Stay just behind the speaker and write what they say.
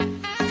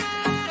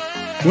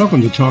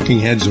Welcome to Talking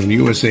Heads on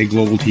USA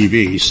Global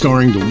TV,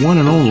 starring the one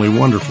and only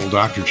wonderful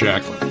Dr.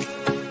 Jacqueline.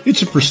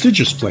 It's a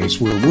prestigious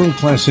place where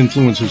world-class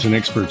influencers and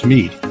experts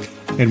meet,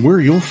 and where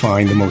you'll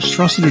find the most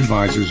trusted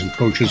advisors and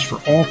coaches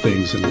for all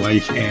things in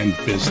life and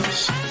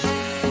business.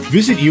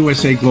 Visit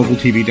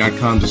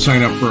usaglobaltv.com to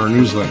sign up for our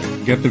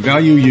newsletter, get the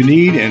value you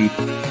need, and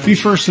be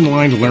first in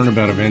line to learn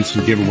about events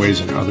and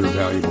giveaways and other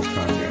valuable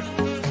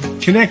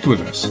content. Connect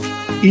with us.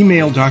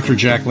 Email Dr.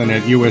 Jacqueline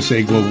at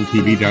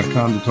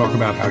usaglobaltv.com to talk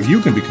about how you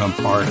can become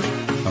part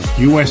of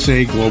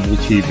USA Global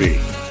TV.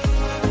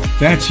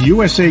 That's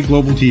USA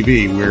Global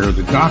TV, where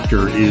the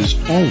doctor is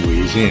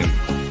always in.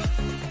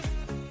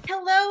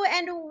 Hello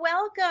and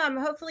welcome.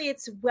 Hopefully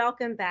it's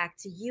welcome back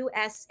to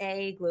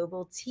USA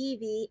Global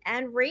TV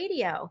and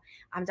Radio.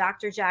 I'm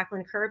Dr.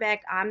 Jacqueline Kerbeck.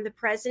 I'm the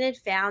president,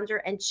 founder,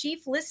 and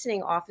chief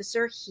listening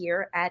officer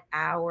here at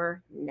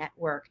our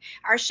network.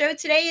 Our show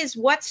today is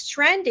What's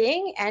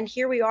Trending, and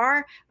here we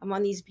are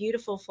among these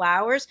beautiful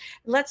flowers.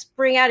 Let's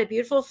bring out a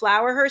beautiful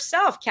flower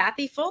herself,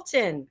 Kathy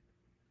Fulton.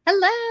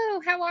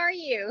 Hello, how are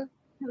you?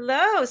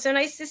 Hello, so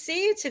nice to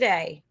see you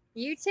today.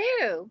 You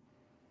too.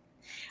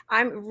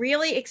 I'm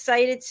really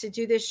excited to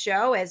do this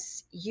show.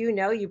 As you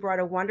know, you brought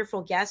a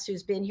wonderful guest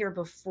who's been here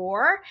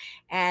before,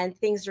 and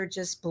things are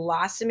just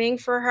blossoming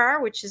for her,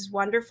 which is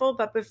wonderful.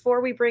 But before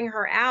we bring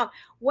her out,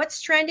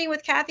 what's trending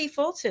with Kathy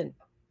Fulton?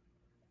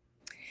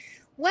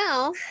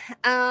 Well,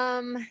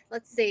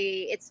 let's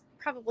see. It's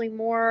probably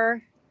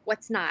more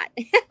what's not.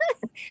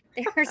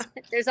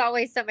 There's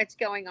always so much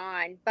going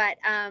on, but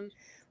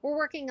we're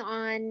working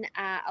on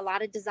a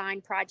lot of design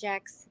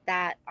projects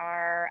that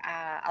are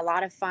a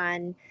lot of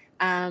fun.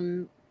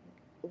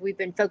 We've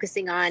been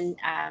focusing on,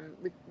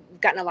 we've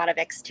gotten a lot of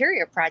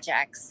exterior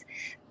projects,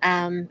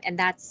 and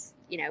that's,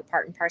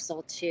 part and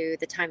parcel to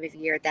the time of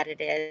year that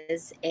it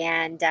is,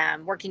 and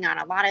working on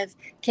a lot of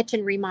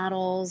kitchen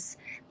remodels,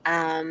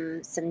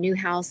 some new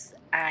house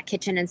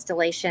kitchen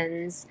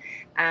installations,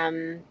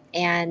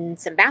 and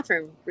some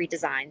bathroom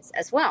redesigns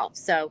as well.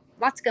 So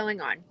lots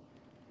going on.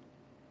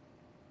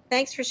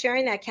 Thanks for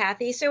sharing that,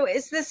 Kathy. So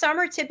is the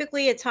summer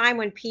typically a time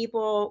when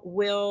people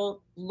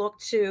will look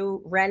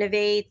to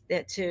renovate,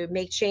 to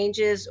make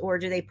changes, or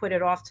do they put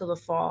it off till the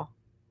fall?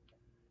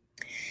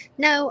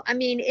 No, I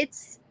mean,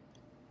 it's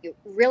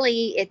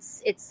really,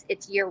 it's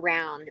year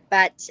round,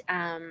 but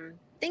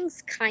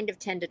things kind of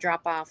tend to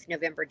drop off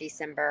November,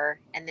 December,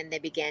 and then they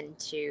begin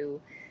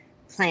to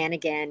plan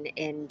again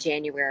in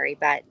January.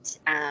 But,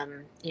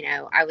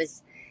 I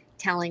was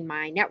telling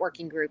my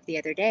networking group the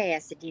other day, I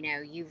said,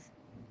 you've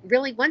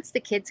really, once the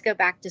kids go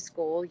back to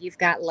school, you've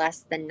got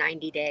less than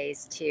 90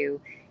 days to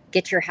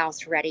get your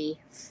house ready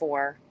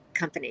for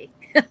company.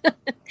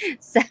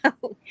 So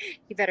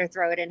you better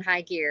throw it in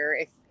high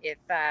gear if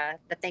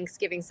the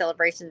Thanksgiving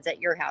celebration's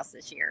at your house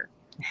this year.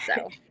 So,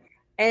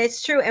 and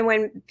it's true. And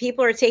when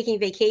people are taking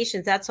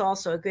vacations, that's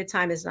also a good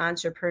time as an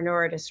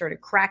entrepreneur to sort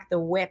of crack the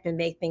whip and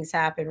make things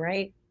happen,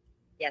 right?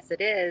 Yes,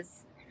 it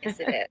is. Yes,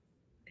 it is.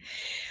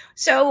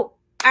 So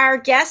our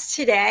guest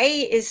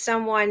today is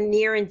someone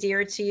near and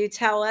dear to you.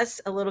 Tell us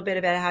a little bit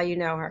about how you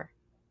know her.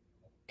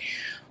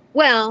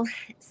 Well,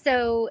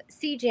 so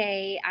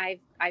CJ,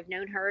 I've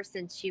known her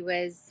since she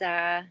was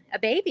a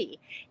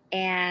baby,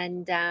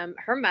 and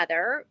her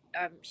mother,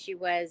 she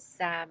was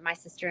my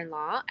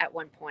sister-in-law at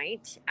one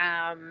point,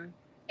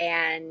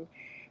 and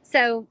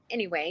so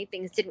anyway,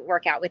 things didn't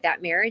work out with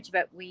that marriage,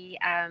 but we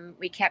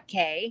kept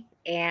Kay,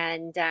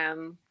 and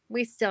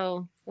we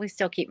still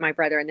keep my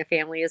brother in the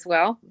family as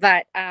well.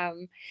 But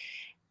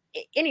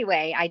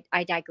anyway,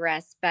 I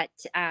digress. But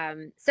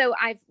so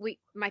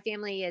my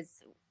family is,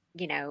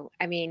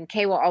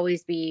 Kay will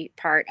always be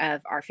part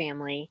of our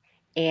family.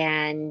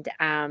 And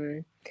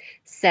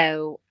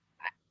so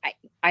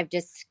I've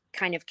just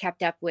kind of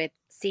kept up with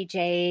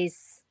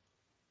CJ's,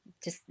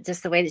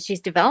 just the way that she's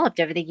developed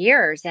over the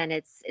years. And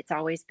it's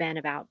always been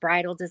about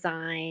bridal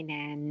design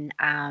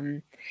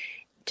and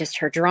just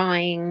her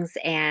drawings.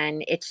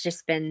 And it's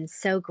just been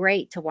so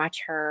great to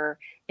watch her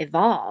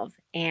evolve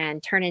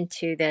and turn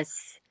into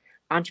this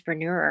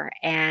entrepreneur,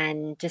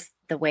 and just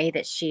the way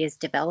that she is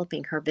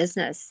developing her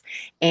business.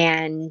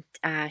 And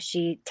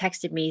she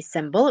texted me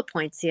some bullet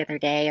points the other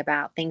day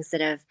about things that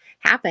have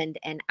happened,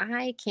 and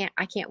I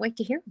can't wait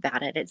to hear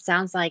about it. It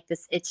sounds like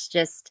it's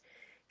just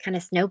kind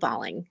of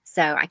snowballing.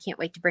 So I can't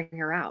wait to bring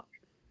her out.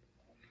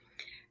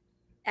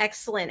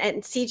 Excellent.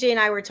 And CJ and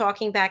I were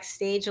talking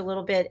backstage a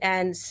little bit,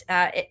 and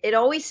it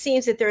always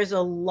seems that there's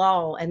a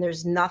lull and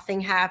there's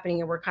nothing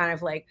happening, and we're kind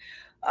of like,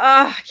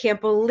 oh, I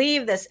can't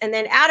believe this. And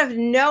then out of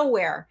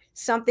nowhere,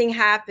 something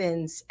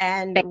happens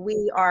and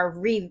we are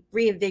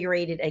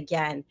reinvigorated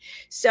again.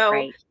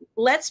 So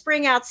Let's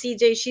bring out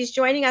CJ. She's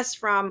joining us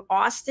from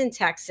Austin,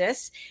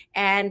 Texas.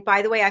 And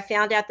by the way, I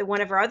found out that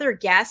one of our other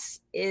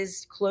guests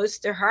is close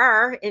to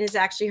her and is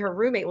actually her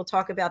roommate. We'll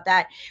talk about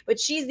that. But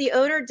she's the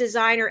owner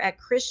designer at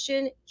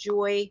Christian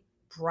Joy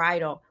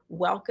Bridal.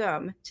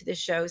 Welcome to the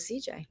show,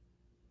 CJ.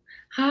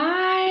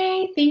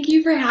 Hi, thank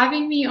you for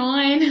having me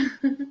on.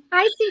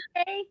 Hi,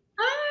 CJ.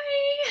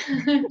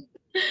 Hi.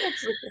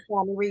 It's like a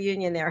family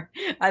reunion there.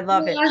 I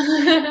love it.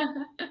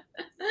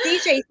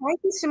 CJ, thank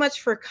you so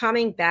much for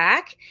coming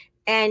back.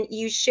 And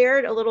you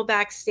shared a little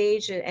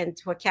backstage and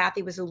what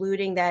Kathy was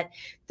alluding, that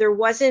there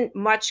wasn't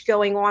much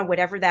going on,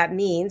 whatever that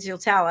means, you'll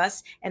tell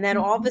us. And then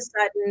all of a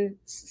sudden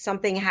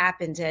something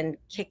happened and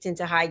kicked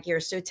into high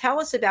gear. So tell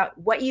us about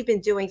what you've been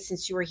doing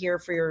since you were here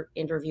for your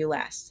interview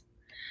last.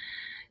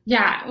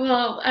 Yeah,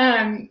 well,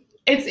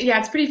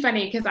 it's pretty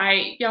funny because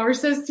y'all were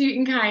so sweet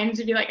and kind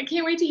to be like, I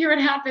can't wait to hear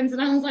what happens.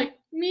 And I was like,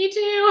 me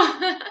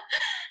too.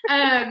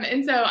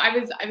 And so I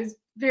was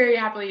very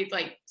happily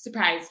like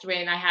surprised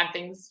when I had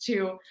things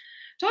to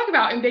talk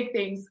about and big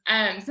things.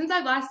 Since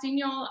I've last seen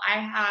y'all, I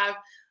have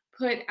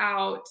put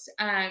out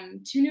 2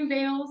 new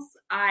veils.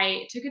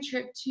 I took a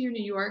trip to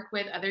New York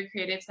with other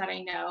creatives that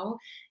I know,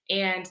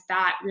 and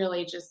that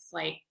really just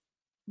like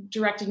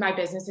directed my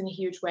business in a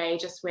huge way,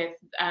 just with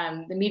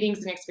the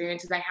meetings and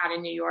experiences I had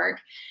in New York.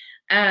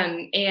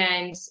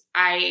 And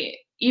I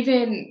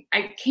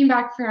came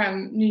back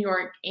from New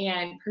York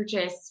and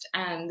purchased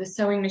the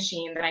sewing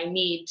machine that I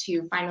need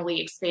to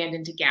finally expand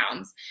into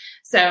gowns.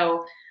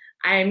 So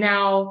I am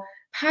now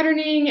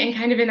patterning and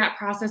kind of in that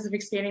process of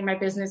expanding my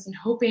business and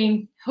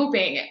hoping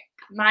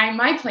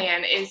my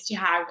plan is to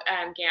have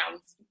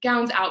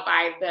gowns out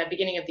by the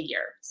beginning of the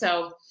year.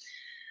 So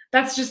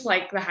that's just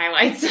like the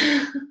highlights.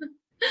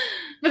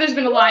 But there's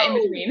been a lot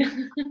in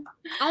between.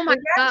 Oh my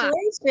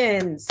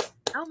Congratulations.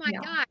 God. Oh my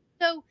God.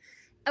 So,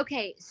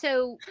 okay.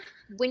 So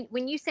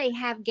when you say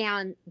have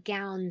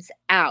gowns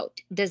out,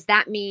 does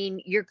that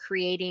mean you're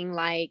creating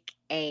like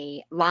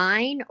a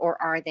line, or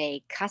are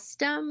they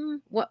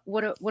custom? What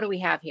do we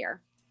have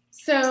here?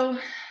 So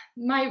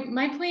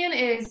my plan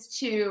is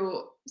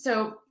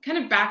so kind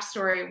of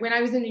backstory. When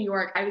I was in New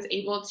York, I was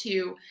able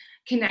to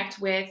connect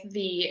with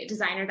the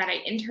designer that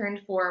I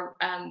interned for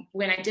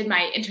when I did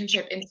my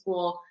internship in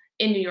school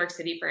in New York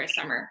City for a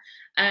summer.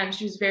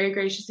 She was very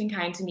gracious and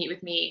kind to meet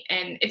with me.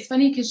 And it's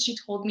funny because she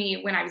told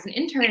me when I was an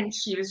intern,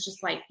 she was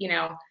just like,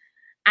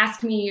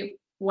 ask me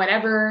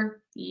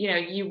whatever,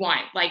 you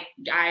want. Like,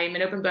 I'm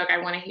an open book. I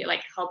want to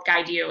help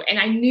guide you. And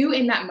I knew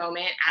in that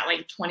moment at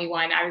like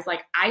 21, I was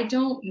like, I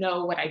don't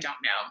know what I don't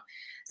know.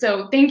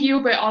 So thank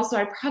you. But also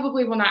I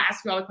probably will not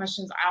ask you all the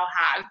questions I'll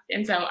have.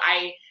 And so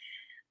I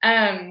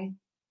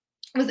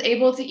was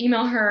able to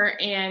email her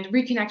and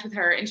reconnect with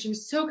her. And she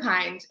was so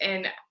kind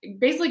and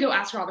basically go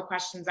ask her all the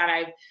questions that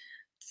I've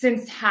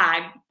since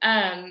had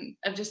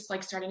of just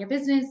like starting a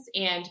business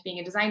and being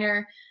a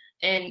designer.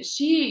 And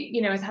she,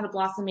 has had a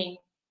blossoming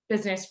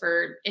business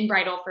in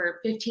bridal for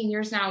 15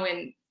 years now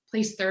and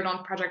placed 3rd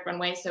on Project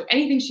Runway. So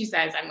anything she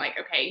says, I'm like,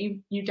 okay,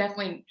 you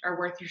definitely are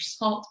worth your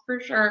salt for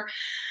sure.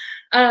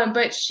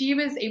 But she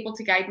was able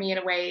to guide me in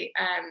a way.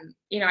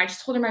 I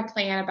just told her my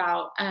plan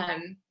about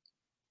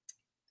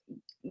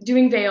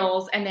doing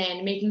veils and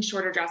then making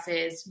shorter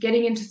dresses,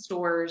 getting into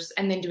stores,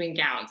 and then doing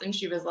gowns. And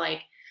she was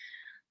like,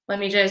 let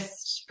me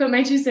just put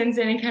my 2 cents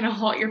in and kind of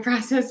halt your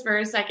process for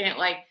a second.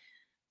 Like,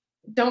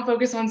 don't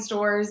focus on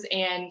stores.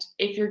 And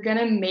if you're going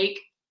to make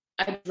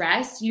a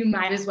dress, you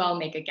might as well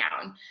make a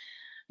gown,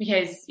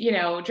 because,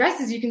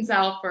 dresses you can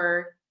sell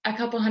for a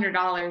couple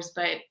 $100s,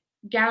 but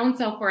gowns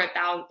sell for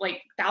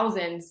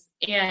thousands.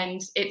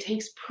 And it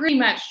takes pretty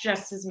much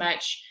just as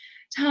much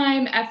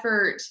time,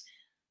 effort,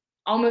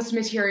 almost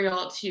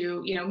material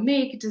to,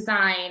 make,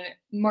 design,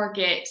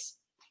 market.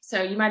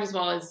 So you might as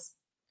well as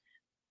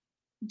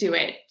do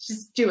it.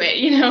 Just do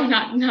it,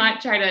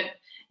 not try to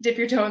dip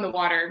your toe in the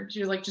water.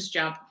 She was like, just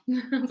jump.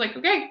 I was like,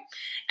 okay.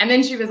 And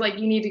then she was like,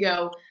 you need to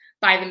go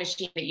buy the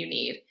machine that you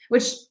need,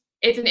 which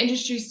it's an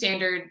industry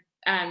standard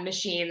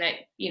machine that,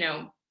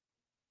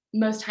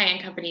 most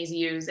high-end companies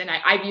use. And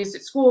I've used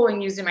at school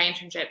and used in my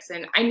internships.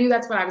 And I knew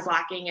that's what I was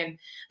lacking. And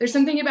there's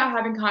something about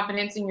having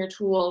confidence in your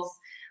tools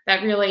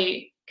that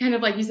really kind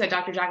of, like you said,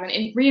 Dr. Jacqueline,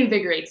 it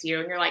reinvigorates you.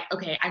 And you're like,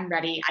 okay, I'm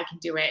ready. I can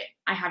do it.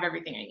 I have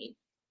everything I need.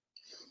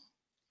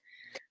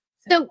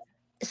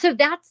 So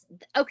that's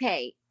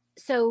okay.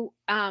 So,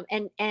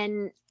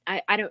 and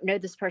I don't know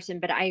this person,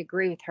 but I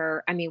agree with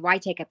her. I mean, why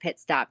take a pit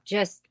stop?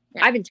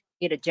 I've been telling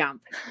you to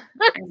jump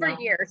for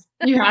years.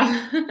 You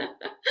have.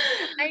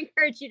 I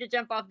encourage you to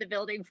jump off the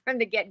building from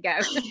the get-go.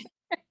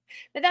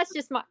 But that's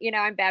just my,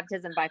 I'm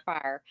baptism by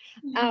fire.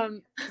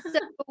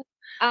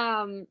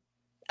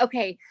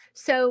 Okay.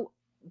 So,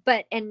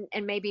 but, and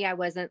maybe I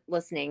wasn't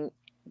listening,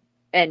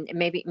 and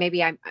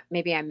maybe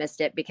I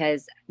missed it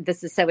because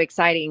this is so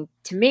exciting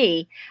to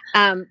me.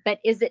 But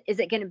is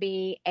it going to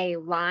be a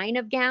line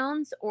of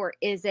gowns, or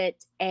is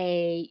it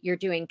you're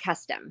doing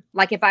custom?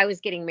 Like if I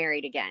was getting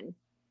married again,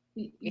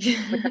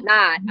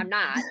 I'm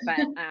not, but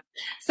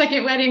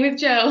second wedding with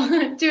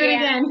Joe, do it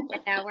again.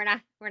 No,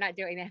 we're not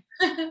doing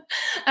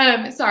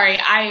that. Sorry.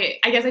 I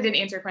guess I didn't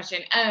answer your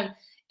question.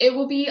 It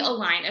will be a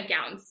line of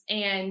gowns.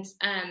 And,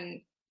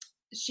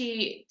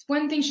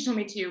 one thing she told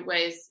me too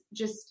was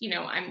just,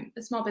 I'm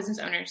a small business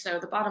owner, so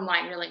the bottom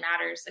line really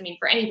matters. I mean,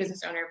 for any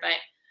business owner, but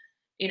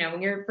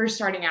when you're first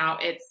starting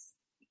out,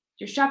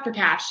 you're strapped for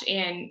cash.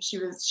 And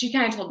she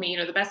kind of told me,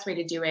 the best way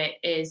to do it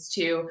is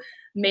to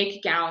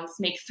make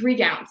 3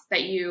 gowns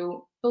that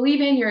you believe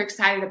in, you're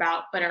excited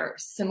about, but are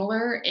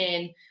similar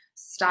in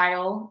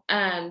style,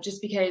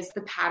 just because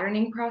the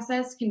patterning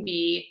process can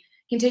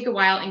take a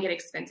while and get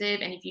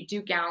expensive. And if you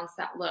do gowns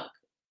that look,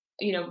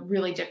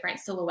 really different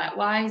silhouette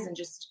wise and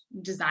just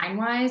design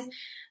wise,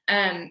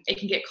 it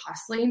can get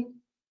costly.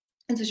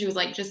 And so she was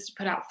like, just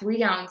put out 3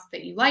 gowns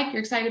that you like,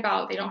 you're excited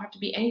about. They don't have to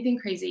be anything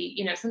crazy,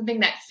 something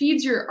that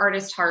feeds your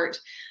artist heart,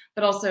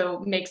 but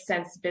also makes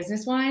sense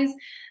business wise.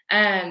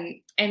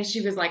 And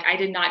she was like, I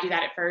did not do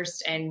that at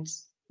first. And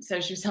so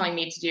she was telling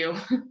me to do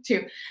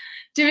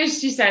as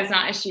she says,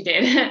 not as she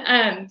did.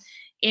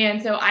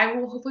 And so I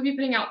will hopefully be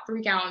putting out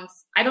 3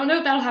 gowns. I don't know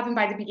if that'll happen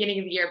by the beginning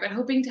of the year, but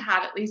hoping to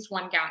have at least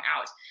 1 gown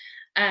out.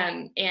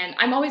 And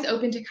I'm always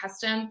open to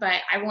custom,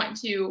 but I want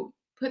to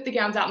put the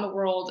gowns out in the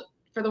world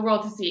for the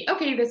world to see,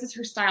 okay, this is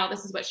her style.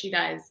 This is what she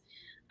does.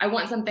 I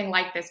want something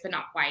like this, but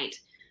not quite.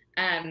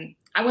 I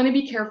want to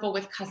be careful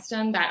with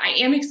custom, that I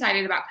am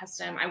excited about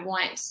custom. I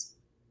want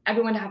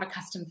everyone to have a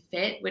custom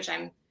fit, which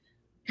I'm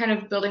kind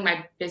of building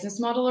my business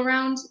model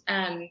around.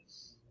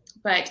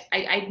 But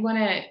I want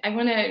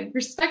to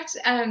respect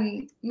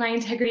my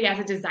integrity as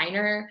a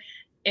designer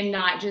and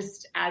not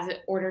just as an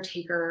order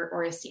taker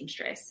or a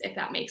seamstress, if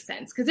that makes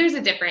sense, because there's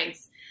a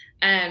difference.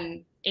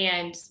 And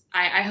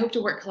I hope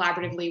to work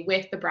collaboratively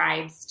with the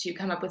brides to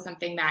come up with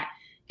something that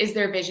is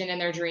their vision and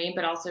their dream,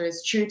 but also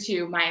is true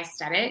to my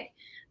aesthetic.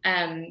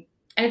 And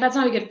if that's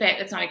not a good fit,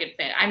 that's not a good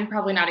fit. I'm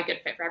probably not a good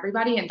fit for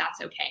everybody, and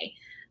that's okay.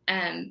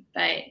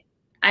 But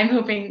I'm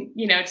hoping,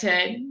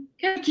 to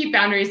kind of keep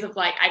boundaries of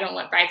like, I don't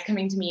want brides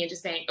coming to me and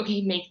just saying,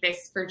 okay, make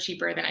this for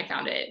cheaper than I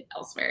found it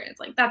elsewhere. And it's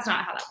like, that's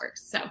not how that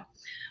works. So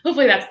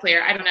hopefully that's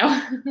clear. I don't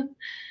know.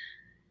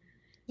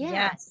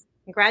 Yes.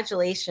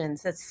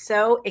 Congratulations. That's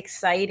so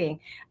exciting.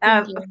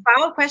 A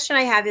follow-up question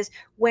I have is,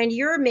 when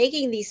you're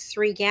making these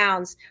 3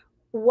 gowns,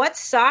 what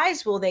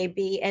size will they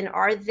be? And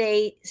are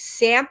they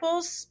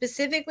samples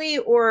specifically,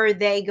 or are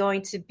they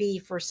going to be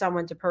for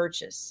someone to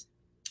purchase?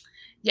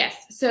 Yes.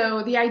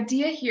 So the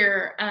idea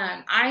here,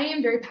 I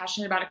am very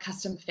passionate about a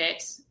custom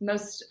fit.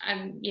 That's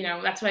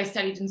what I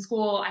studied in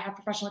school. I have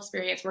professional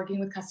experience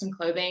working with custom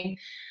clothing.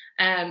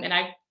 And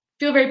I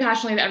feel very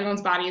passionately that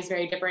everyone's body is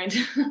very different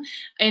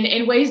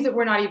in ways that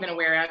we're not even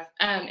aware of.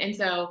 And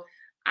so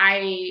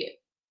I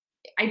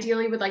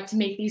ideally would like to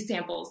make these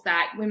samples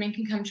that women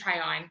can come try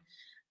on,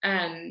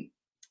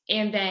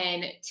 and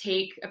then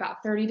take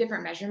about 30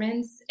 different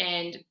measurements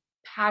and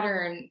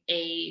pattern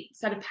a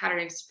set of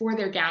patterns for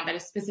their gown that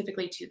is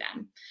specifically to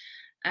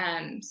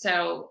them.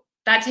 So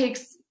that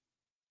takes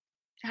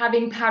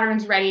having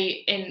patterns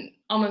ready in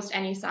almost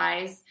any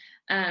size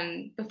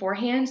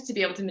beforehand to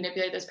be able to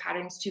manipulate those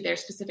patterns to their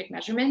specific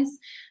measurements.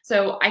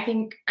 So I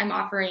think I'm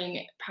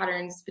offering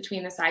patterns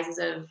between the sizes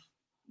of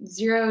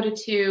 0 to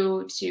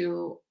 2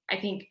 to, I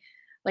think,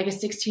 like a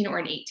 16 or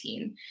an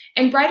 18.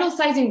 And bridal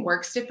sizing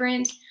works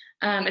different.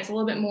 It's a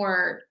little bit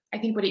more, I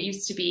think, what it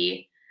used to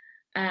be,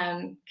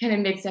 kind of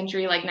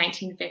mid-century, like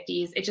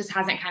 1950s. It just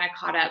hasn't kind of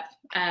caught up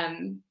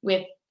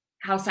with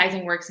how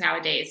sizing works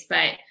nowadays.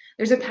 But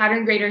there's a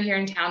pattern grader here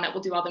in town that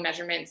will do all the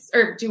measurements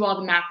or do all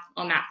the math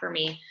on that for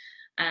me.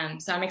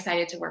 So I'm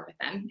excited to work with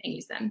them and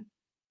use them.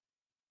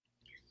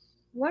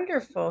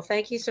 Wonderful.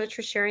 Thank you so much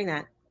for sharing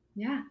that.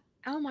 Yeah.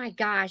 Oh my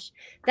gosh.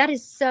 That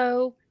is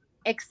so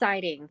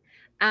exciting.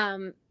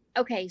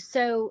 Okay.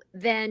 So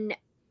then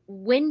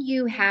when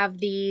you have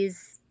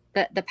these,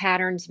 the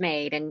patterns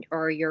made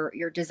or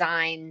your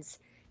designs,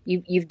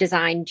 you've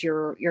designed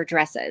your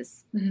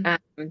dresses.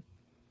 Mm-hmm.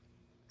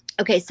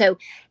 Okay. So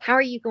how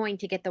are you going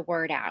to get the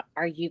word out?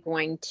 Are you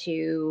going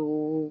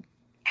to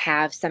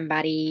have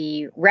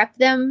somebody rep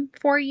them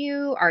for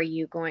you? Are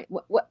you going,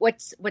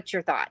 what's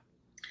your thought?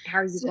 How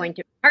are you going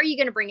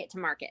to bring it to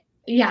market?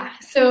 Yeah.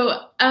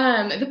 So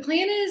the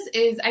plan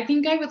is I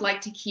think I would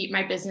like to keep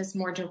my business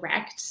more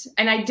direct.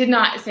 And I did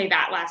not say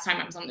that last time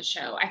I was on the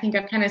show. I think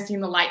I've kind of seen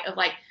the light of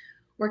like,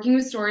 working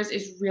with stores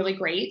is really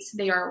great.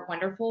 They are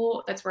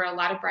wonderful. That's where a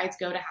lot of brides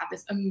go to have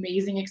this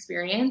amazing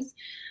experience.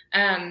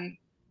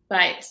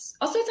 But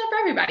also it's not for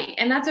everybody,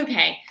 and that's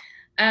okay.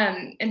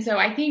 And so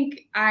I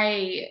think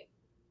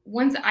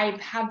once I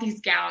have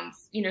these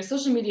gowns,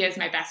 social media is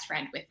my best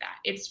friend with that.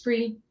 It's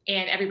free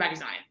and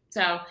everybody's on it.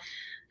 So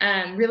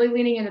really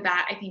leaning into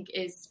that, I think,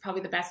 is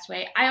probably the best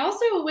way. I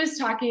also was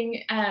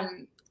talking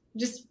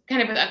just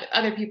kind of with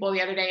other people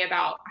the other day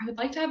about, I would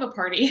like to have a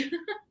party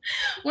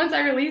once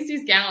I release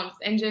these gowns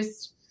and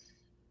just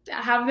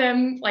have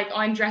them like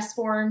on dress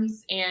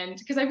forms. And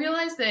because I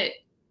realized that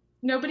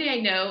nobody I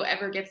know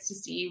ever gets to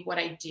see what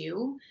I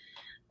do.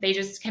 They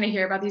just kind of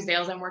hear about these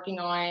veils I'm working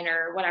on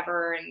or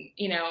whatever, and,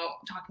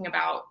 talking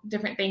about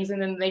different things.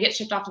 And then they get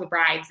shipped off to the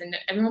brides and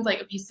everyone's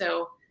like, okay,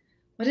 so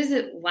what is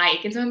it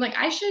like? And so I'm like,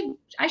 I should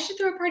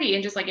throw a party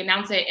and just like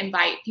announce it,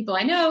 invite people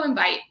I know,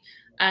 invite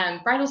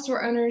bridal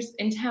store owners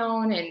in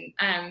town, and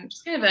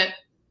just kind of a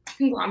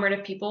conglomerate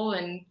of people,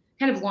 and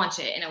kind of launch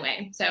it in a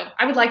way. So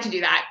I would like to do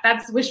that.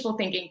 That's wishful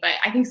thinking, but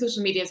I think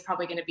social media is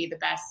probably going to be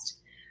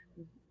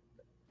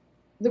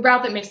the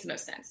route that makes the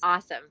most sense.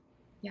 Awesome.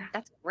 Yeah.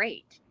 That's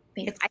great.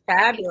 It's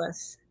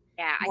fabulous.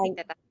 I think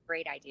that's a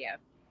great idea.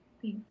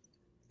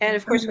 And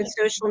of course, with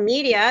social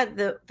media,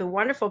 the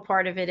wonderful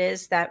part of it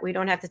is that we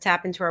don't have to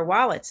tap into our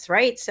wallets,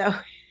 right? So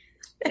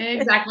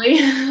exactly.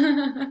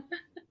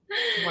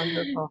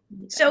 Wonderful.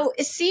 So,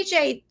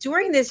 CJ,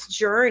 during this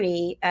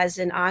journey as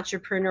an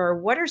entrepreneur,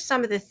 what are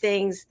some of the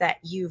things that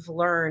you've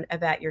learned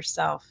about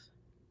yourself?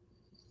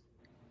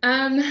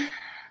 What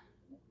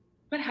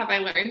have I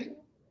learned?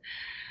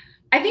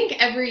 I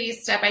think every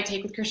step I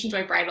take with Christian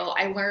Joy Bridal,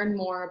 I learn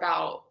more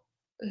about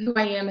who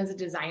I am as a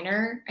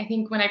designer. I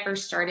think when I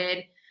first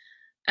started,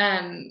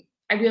 I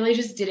really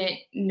just didn't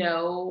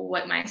know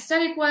what my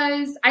aesthetic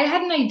was. I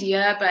had an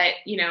idea, but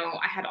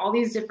I had all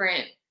these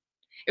different,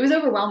 it was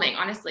overwhelming,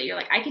 honestly. You're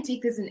like, I could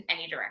take this in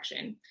any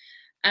direction.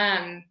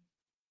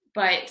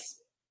 But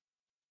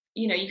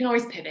you can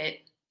always pivot.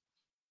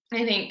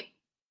 I think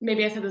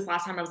maybe I said this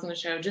last time I was on the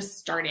show, just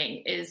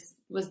starting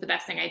was the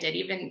best thing I did,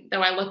 even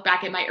though I look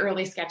back at my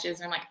early sketches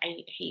and I'm like,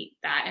 I hate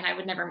that. And I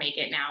would never make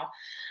it now.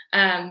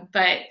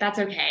 But that's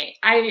okay.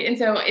 And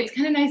so it's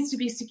kind of nice to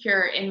be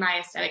secure in my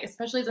aesthetic,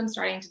 especially as I'm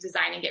starting to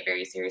design and get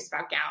very serious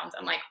about gowns.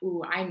 I'm like,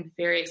 ooh, I'm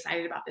very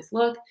excited about this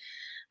look.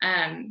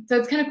 So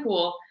it's kind of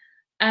cool.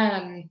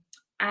 I'm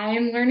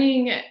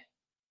learning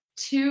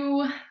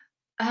to,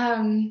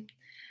 I'm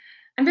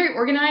very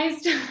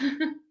organized.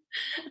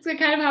 It's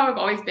kind of how I've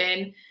always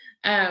been.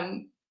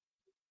 And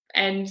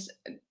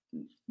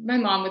my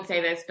mom would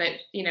say this, but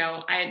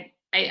I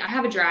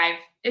have a drive,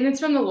 and it's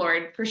from the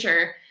Lord for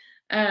sure.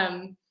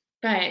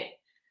 But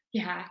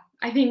yeah,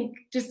 I think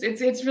just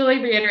it's really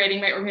reiterating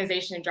my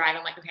organization and drive.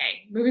 I'm like,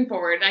 okay, moving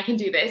forward, I can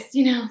do this,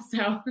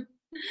 so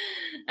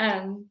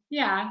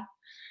yeah.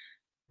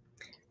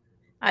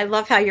 I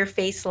love how your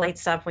face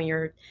lights up when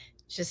you're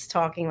just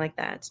talking like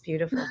that. It's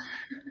beautiful.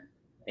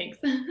 Thanks.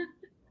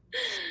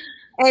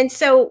 And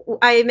so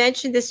I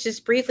mentioned this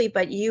just briefly,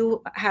 but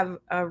you have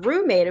a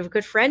roommate, a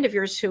good friend of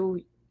yours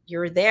who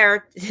you're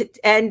there.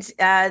 And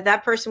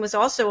that person was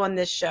also on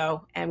this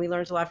show, and we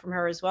learned a lot from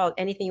her as well.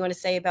 Anything you want to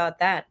say about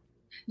that?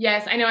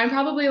 Yes, I know I'm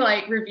probably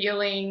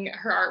revealing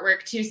her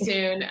artwork too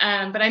soon,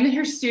 but I'm in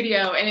her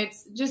studio, and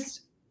it's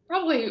just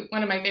probably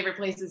one of my favorite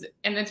places,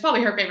 and it's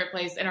probably her favorite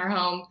place in our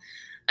home.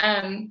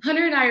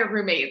 Hunter and I are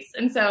roommates,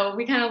 and so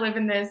we kind of live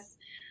in this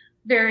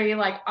very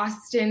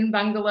Austin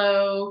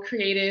bungalow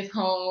creative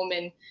home,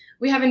 and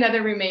we have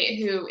another roommate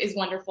who is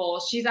wonderful.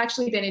 She's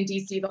actually been in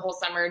DC the whole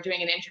summer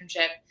doing an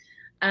internship,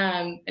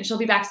 and she'll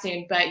be back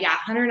soon. But yeah,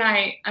 Hunter and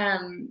I,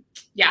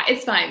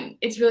 it's fun.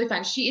 It's really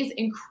fun. She is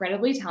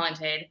incredibly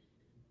talented,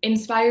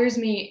 inspires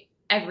me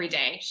every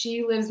day.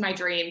 She lives my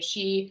dream.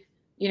 She,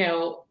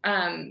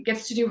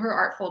 gets to do her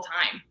art full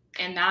time,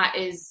 and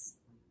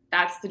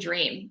that's the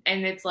dream.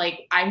 And it's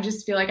I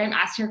just feel like I'm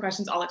asking her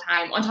questions all the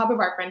time on top of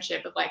our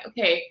friendship of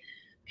okay,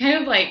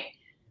 kind of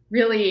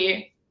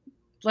really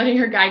letting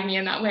her guide me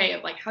in that way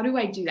of how do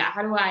I do that?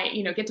 How do I,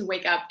 get to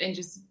wake up and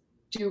just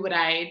do what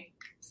I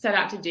set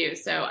out to do?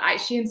 So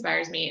she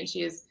inspires me, and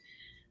she is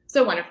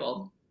so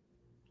wonderful.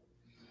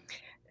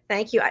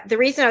 Thank you. The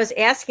reason I was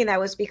asking that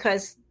was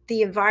because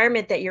the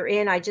environment that you're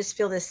in, I just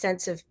feel this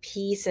sense of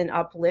peace and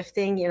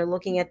uplifting,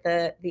 looking at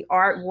the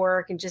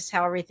artwork and just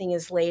how everything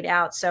is laid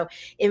out. So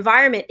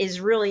environment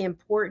is really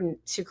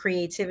important to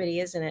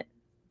creativity, isn't it?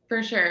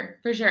 For sure.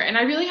 For sure. And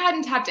I really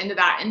hadn't tapped into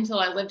that until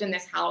I lived in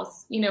this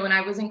house. When I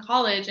was in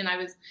college and I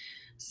was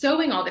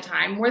sewing all the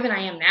time, more than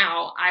I am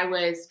now, I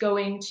was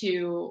going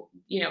to,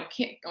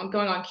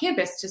 going on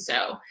campus to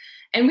sew.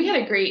 And we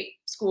had a great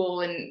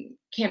school and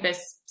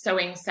campus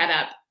sewing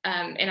setup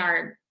in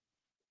our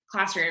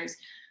classrooms.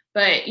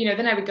 But,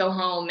 then I would go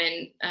home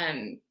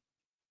and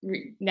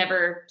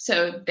never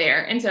sewed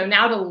there. And so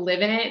now to live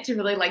in it, to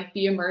really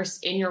be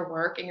immersed in your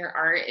work and your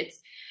art,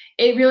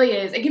 it really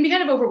is. It can be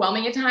kind of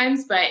overwhelming at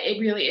times, but it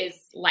really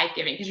is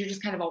life-giving because you're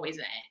just kind of always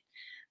in it.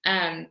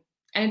 And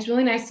it's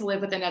really nice to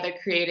live with another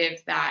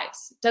creative that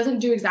doesn't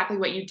do exactly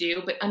what you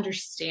do, but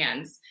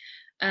understands,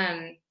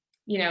 the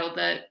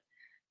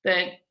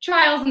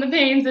trials and the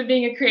pains of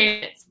being a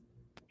creative.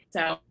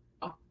 So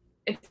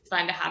it's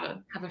fun to have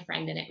a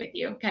friend in it with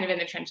you, kind of in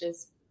the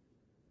trenches.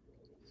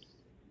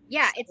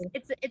 Yeah,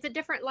 it's a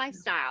different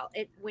lifestyle.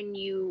 When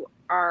you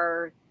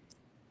are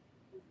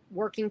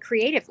working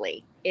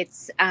creatively,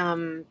 it's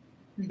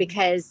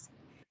because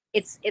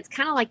it's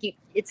kind of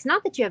it's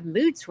not that you have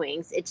mood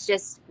swings. It's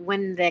just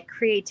when the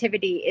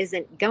creativity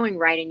isn't going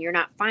right and you're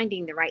not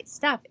finding the right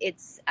stuff,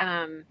 it's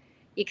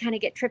you kind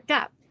of get tripped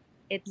up.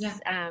 It's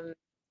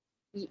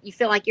you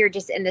feel like you're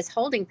just in this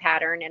holding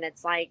pattern, and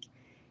it's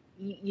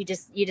you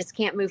just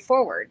can't move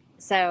forward.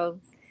 So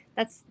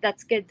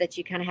that's good that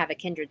you kind of have a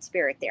kindred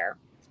spirit there.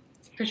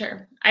 For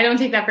sure. I don't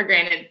take that for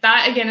granted.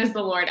 That again is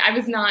the Lord. I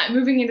was not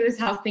moving into this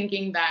house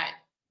thinking that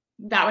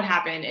would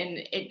happen,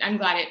 and I'm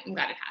glad it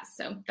has.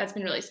 So that's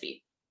been really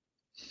sweet.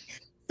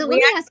 So let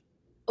me ask.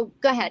 Oh,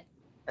 go ahead.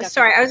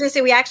 Sorry, I was going to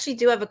say we actually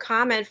do have a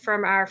comment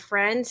from our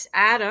friend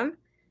Adam.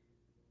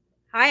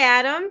 Hi,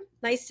 Adam.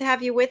 Nice to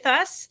have you with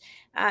us.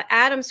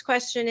 Adam's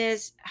question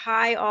is,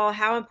 hi all,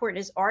 how important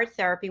is art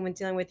therapy when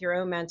dealing with your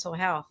own mental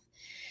health?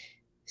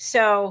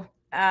 So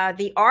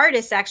the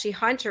artist, actually,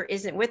 Hunter,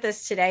 isn't with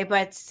us today,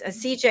 but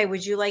CJ,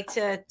 would you like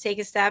to take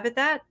a stab at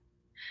that?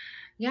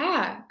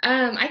 Yeah.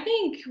 I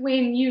think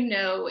when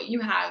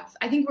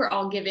I think we're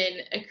all given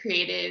a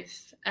creative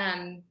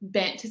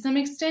bent to some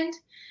extent,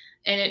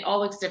 and it all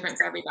looks different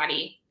for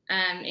everybody.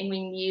 And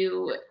when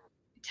you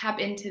tap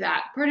into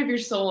that part of your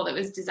soul that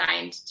was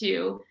designed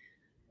to,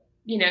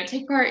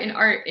 take part in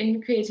art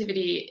and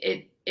creativity,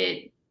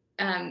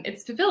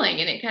 it's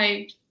fulfilling, and it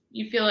kind of,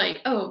 you feel like,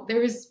 oh,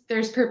 there's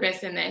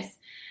purpose in this.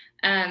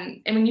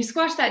 And when you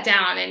squash that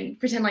down and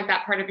pretend like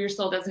that part of your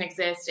soul doesn't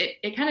exist, it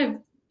I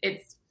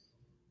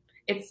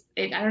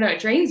don't know, it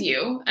drains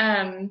you.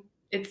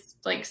 It's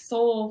like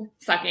soul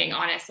sucking,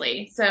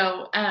 honestly.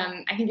 So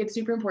I think it's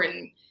super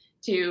important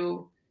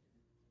to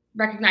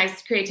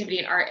recognize creativity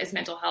and art as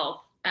mental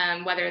health,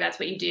 whether that's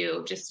what you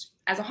do just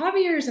as a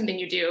hobby or something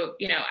you do,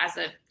 as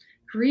a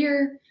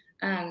career,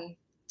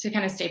 to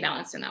kind of stay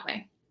balanced in that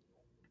way.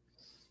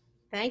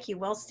 Thank you.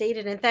 Well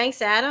stated. And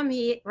thanks, Adam.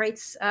 He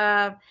writes,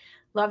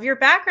 love your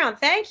background.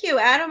 Thank you,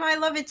 Adam. I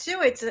love it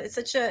too. It's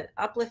such an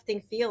uplifting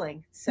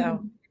feeling.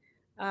 So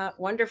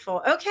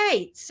wonderful.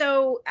 Okay.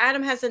 So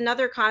Adam has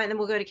another comment, and then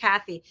we'll go to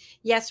Kathy.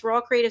 Yes, we're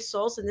all creative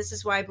souls. And this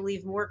is why I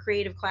believe more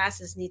creative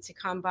classes need to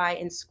come by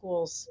in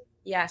schools.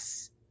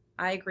 Yes,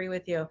 I agree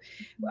with you.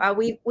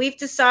 We've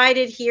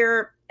decided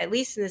here, at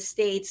least in the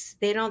States,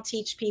 they don't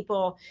teach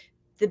people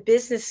the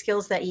business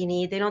skills that you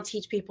need. They don't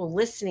teach people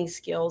listening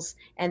skills,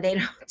 and they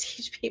don't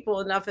teach people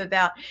enough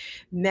about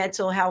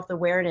mental health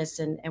awareness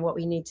and what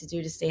we need to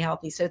do to stay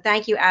healthy. So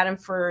thank you, Adam,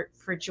 for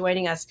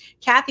joining us.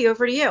 Kathy,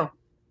 over to you.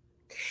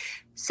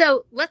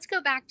 So let's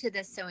go back to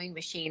this sewing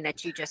machine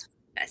that you just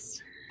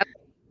purchased. Okay.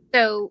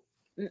 So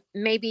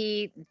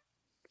maybe,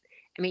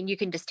 you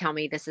can just tell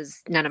me, this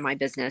is none of my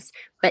business,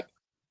 but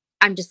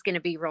I'm just going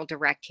to be real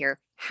direct here.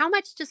 How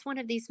much does one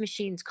of these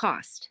machines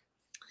cost?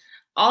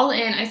 All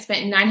in, I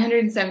spent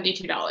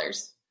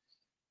 $972.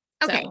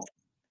 Okay. So.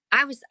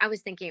 I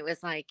was thinking it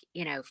was like,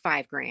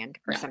 $5,000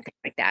 or something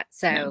like that.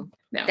 So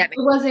no.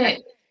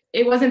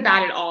 It wasn't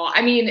bad at all.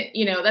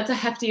 That's a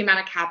hefty amount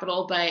of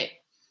capital, but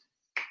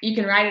you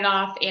can write it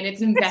off, and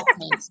it's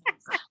investment.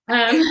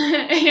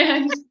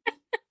 And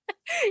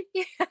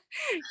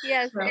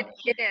yes, so,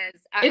 it is.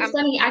 It's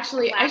funny,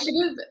 actually. I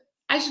should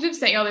have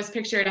sent y'all this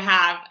picture to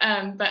have,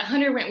 but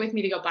Hunter went with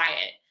me to go buy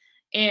it,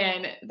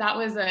 and that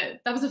was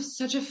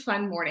such a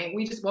fun morning.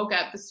 We just woke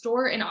up. The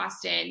store in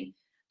Austin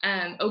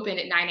opened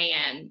at 9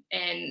 a.m.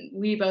 and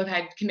we both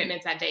had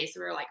commitments that day, so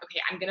we were like, okay,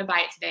 I'm gonna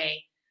buy it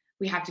today.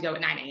 We have to go at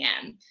 9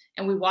 a.m.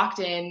 And we walked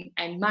in,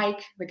 and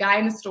Mike, the guy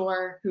in the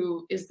store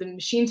who is the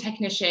machine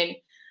technician,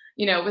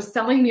 was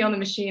selling me on the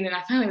machine. And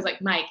I finally was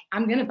like, Mike,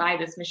 I'm going to buy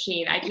this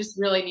machine. I just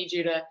really need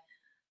you to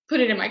put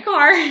it in my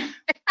card. And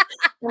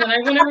then I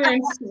went over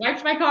and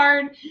swiped my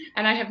card,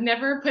 and I have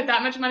never put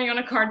that much money on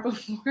a card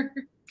before.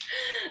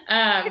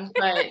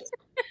 But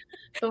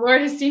the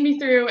Lord has seen me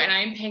through, and I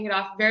am paying it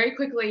off very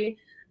quickly.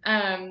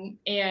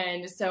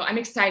 And so I'm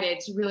excited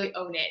to really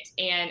own it.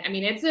 And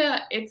it's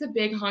a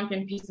big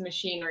honking piece of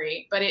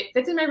machinery, but it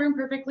fits in my room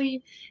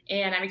perfectly,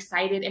 and I'm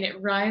excited, and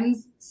it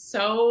runs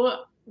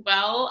so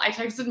well. I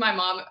texted my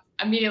mom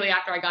immediately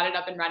after I got it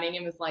up and running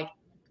and was like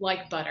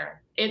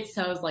butter. It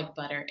sews like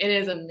butter. It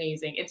is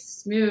amazing. It's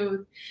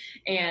smooth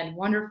and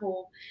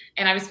wonderful.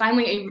 And I was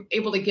finally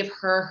able to give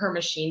her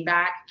machine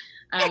back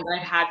that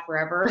I've had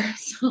forever.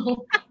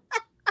 So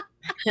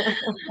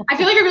I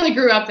feel like I really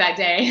grew up that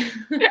day.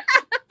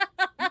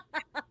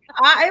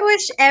 I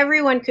wish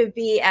everyone could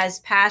be as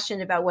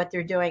passionate about what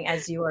they're doing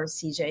as you are,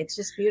 CJ. It's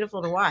just beautiful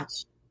to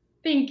watch.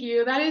 Thank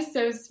you. That is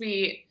so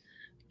sweet.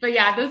 But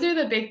yeah, those are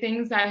the big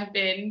things that have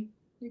been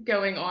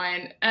going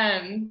on.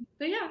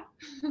 But yeah.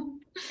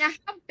 Now,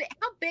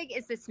 how big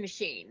is this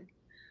machine?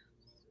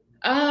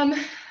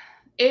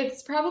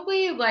 It's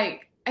probably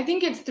I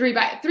think it's 3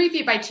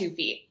 feet by 2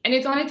 feet, and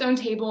it's on its own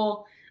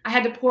table. I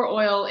had to pour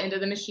oil into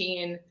the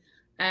machine.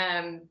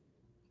 It's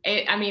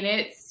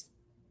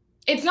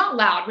not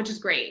loud, which is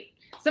great.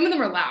 Some of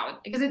them are loud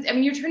because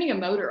you're turning a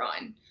motor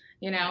on,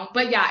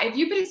 but yeah, if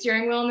you put a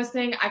steering wheel in this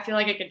thing, I feel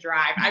like I could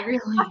drive. I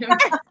really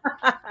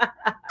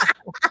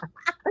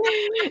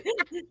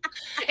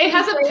It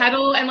has a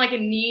pedal and a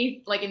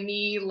knee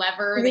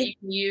lever that you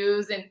can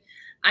use. And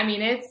I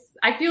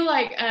feel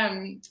like,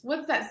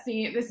 what's that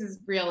scene? This is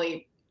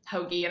really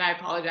hokey, and I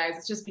apologize.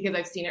 It's just because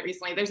I've seen it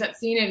recently. There's that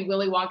scene in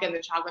Willy Wonka and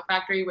the Chocolate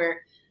Factory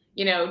where,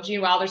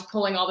 Gene Wilder's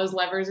pulling all those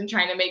levers and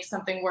trying to make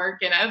something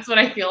work. And that's what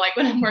I feel like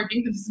when I'm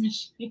working with this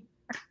machine.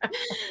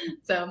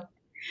 So.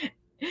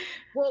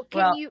 Well,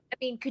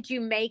 could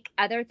you make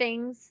other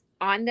things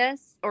on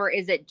this, or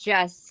is it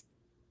just,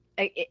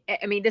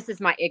 this is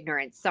my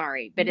ignorance,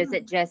 sorry, but is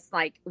it just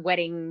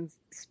wedding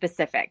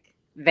specific,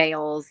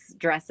 veils,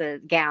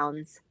 dresses,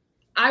 gowns?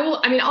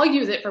 I'll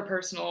use it for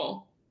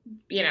personal,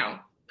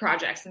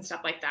 projects and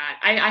stuff like that.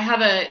 I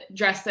have a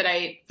dress that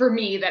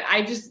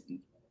I've just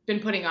been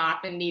putting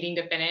off and needing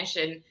to finish,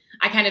 and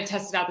I kind of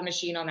tested out the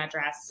machine on that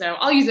dress. So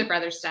I'll use it for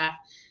other stuff.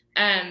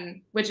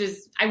 which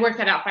is, I work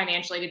that out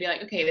financially to be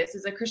like, okay, this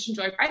is a Christian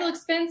Joy bridal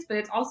expense, but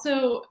it's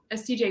also a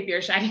CJ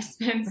Bierscheid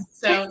expense.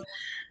 So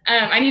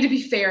I need to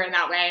be fair in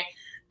that way.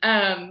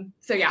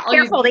 So yeah.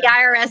 Careful, the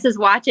IRS is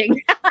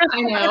watching.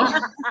 I know.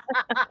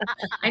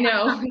 I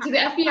know. To the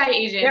FBI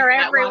agents. They're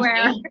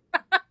everywhere.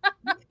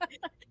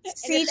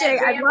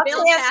 CJ, I'd love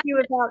to ask you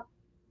about,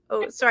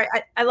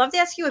 I'd love to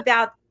ask you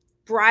about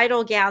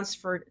bridal gowns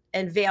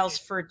and veils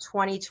for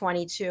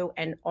 2022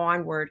 and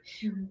onward.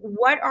 Mm-hmm.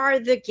 What are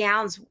the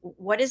gowns?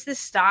 What is the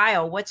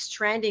style? What's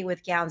trending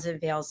with gowns and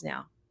veils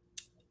now?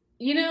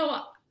 You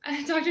know,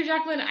 Dr.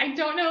 Jacqueline, I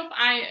don't know if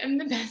I am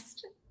the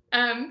best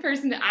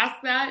person to ask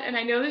that. And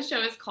I know the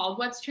show is called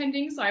What's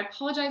Trending, so I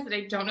apologize that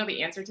I don't know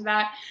the answer to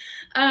that.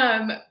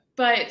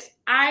 But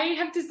I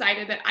have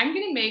decided that I'm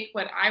going to make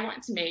what I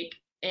want to make.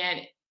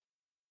 And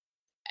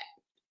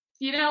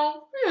you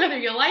know, whether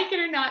you like it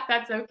or not,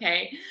 that's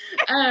okay.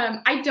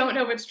 I don't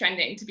know what's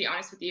trending, to be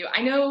honest with you.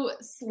 I know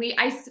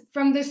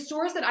from the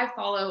stores that I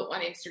follow on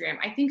Instagram,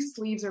 I think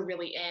sleeves are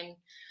really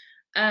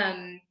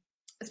in,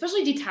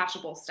 especially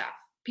detachable stuff.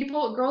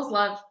 Girls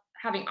love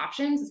having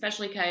options,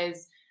 especially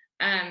because,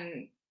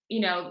 you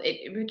know,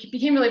 it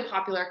became really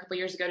popular a couple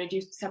years ago to do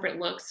separate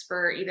looks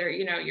for either,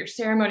 you know, your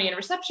ceremony and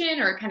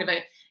reception or kind of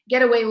a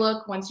getaway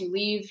look once you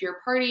leave your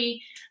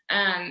party.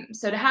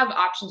 So to have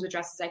options with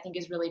dresses, I think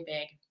is really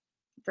big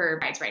for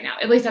brides right now.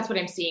 At least that's what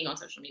I'm seeing on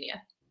social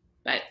media.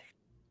 But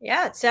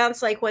yeah, it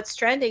sounds like what's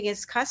trending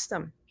is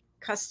custom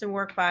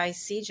work by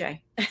CJ.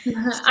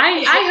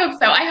 I hope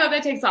so. I hope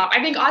that takes off.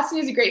 I think Austin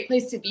is a great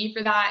place to be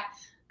for that.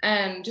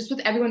 Just with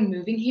everyone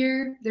moving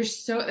here,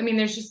 there's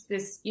just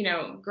this, you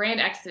know,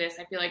 grand exodus,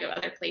 I feel like, of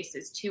other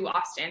places to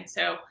Austin.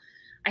 So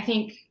I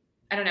think,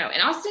 I don't know.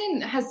 And Austin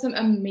has some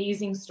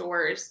amazing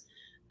stores.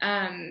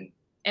 And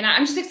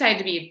I'm just excited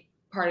to be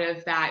part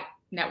of that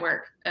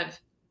network of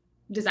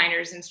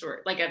designers and store,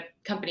 like a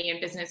company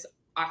and business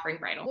offering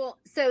bridal. Well,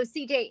 so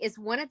CJ, is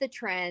one of the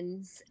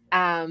trends,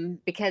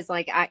 because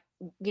like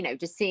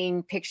just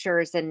seeing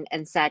pictures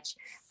and such,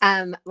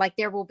 like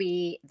there will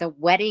be the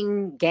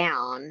wedding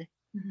gown,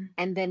 mm-hmm.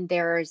 and then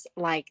there's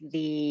like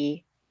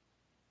the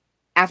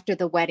after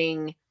the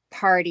wedding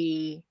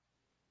party,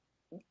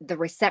 the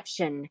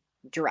reception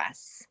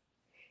dress.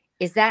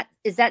 Is that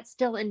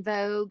still in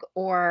vogue?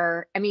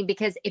 Or, I mean,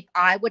 because if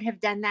I would have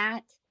done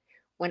that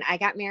when I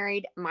got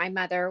married, my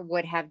mother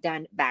would have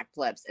done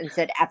backflips and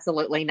said,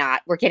 absolutely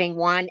not. We're getting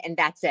one and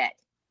that's it.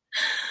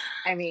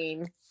 I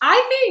mean,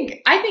 I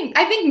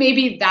think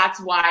maybe that's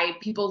why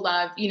people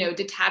love, you know,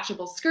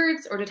 detachable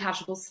skirts or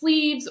detachable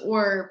sleeves,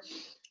 or,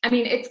 I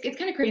mean, it's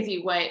kind of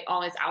crazy what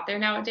all is out there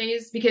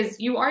nowadays, because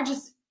you are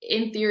just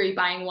in theory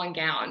buying one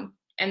gown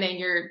and then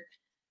you're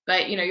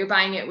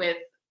buying it with,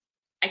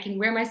 I can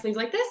wear my sleeves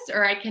like this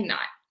or I cannot.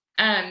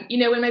 You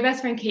know, when my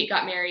best friend Kate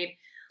got married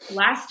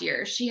last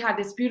year, she had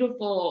this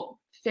beautiful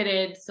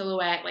fitted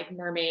silhouette, like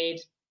mermaid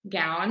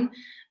gown.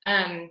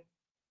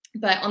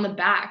 But on the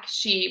back,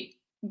 she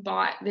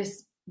bought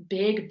this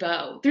big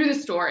bow through the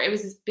store. It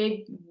was this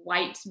big,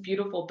 white,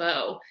 beautiful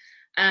bow.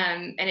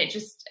 And it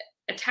just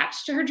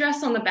attached to her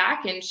dress on the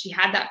back. And she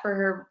had that for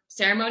her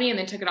ceremony and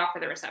then took it off for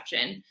the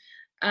reception.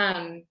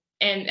 And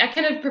that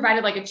kind of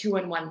provided like a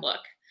 2-in-1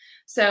 look.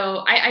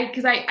 So I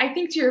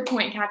think to your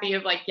point, Kathy,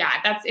 of like,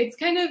 yeah, it's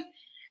kind of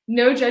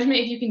no judgment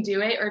if you can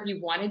do it or if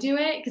you want to do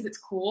it, because it's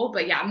cool.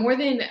 But yeah, more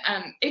than,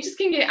 it just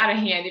can get out of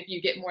hand if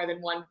you get more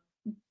than one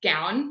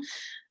gown.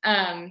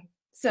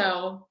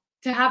 So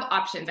to have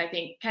options, I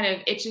think kind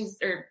of it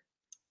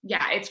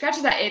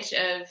scratches that itch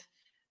of,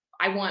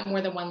 I want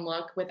more than one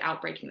look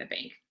without breaking the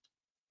bank.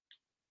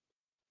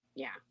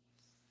 Yeah.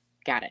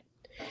 Got it.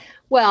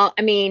 Well,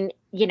 I mean,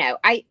 you know,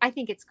 I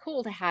think it's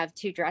cool to have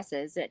two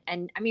dresses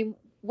and I mean,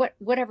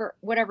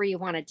 whatever you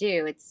want to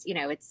do, it's, you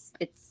know, it's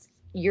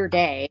your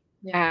day.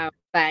 Yeah.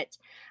 But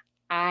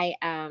I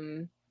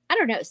don't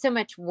know, so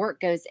much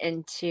work goes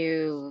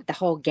into the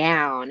whole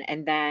gown.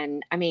 And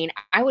then, I mean,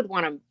 I would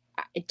want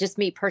to, just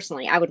me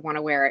personally, I would want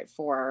to wear it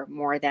for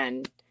more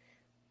than,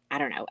 I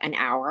don't know, an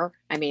hour.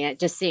 I mean, it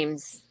just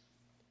seems,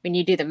 when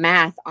you do the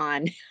math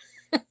on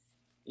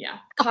yeah,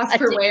 cost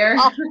per wear.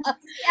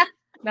 Yeah.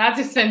 That's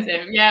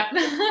expensive. Yep.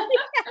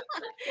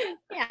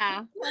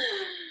 Yeah.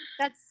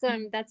 That's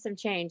some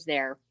change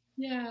there.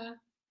 Yeah.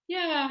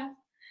 Yeah.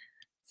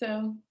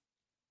 So.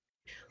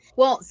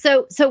 Well,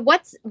 so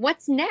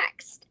what's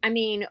next? I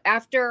mean,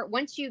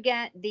 once you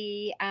get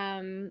the,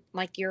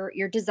 like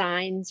your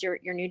designs,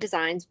 your new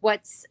designs,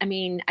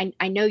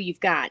 I know you've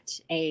got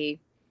a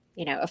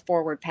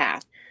forward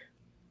path.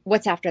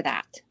 What's after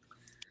that?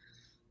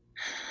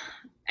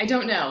 I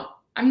don't know.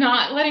 I'm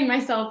not letting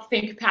myself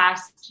think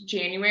past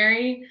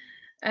January.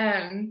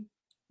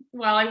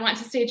 While I want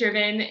to stay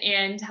driven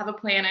and have a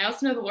plan, I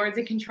also know the Lord's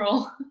in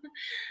control.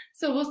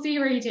 So we'll see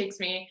where he takes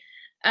me.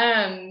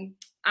 But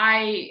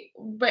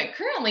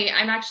currently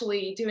I'm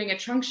actually doing a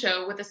trunk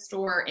show with a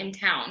store in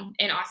town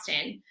in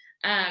Austin.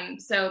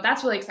 So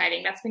that's really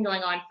exciting. That's been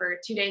going on for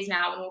 2 days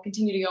now and will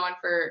continue to go on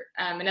for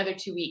another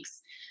 2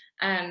 weeks.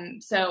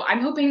 So I'm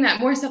hoping that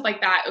more stuff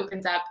like that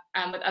opens up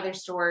with other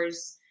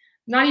stores.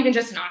 not even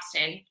just in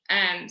Austin.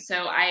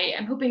 So I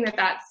am hoping that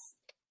that's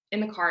in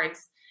the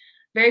cards.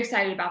 Very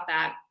excited about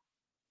that.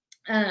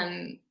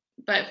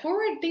 But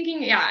forward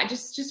thinking, yeah,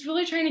 just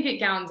really trying to get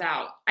gowns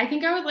out. I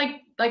think I would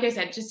like I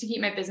said, just to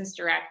keep my business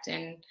direct,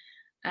 and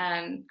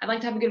I'd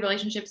like to have a good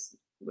relationship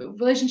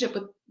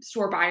with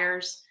store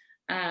buyers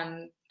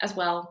as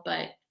well,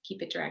 but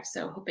keep it direct.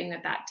 So hoping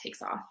that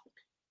takes off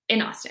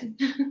in Austin.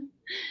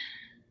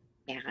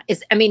 Yeah.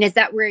 Is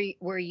that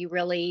where you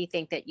really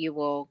think that you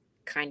will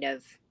kind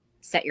of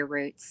set your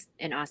roots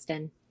in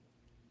Austin?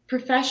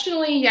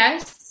 Professionally,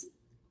 yes.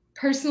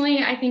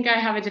 Personally, I think I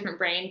have a different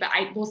brain, but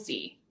we'll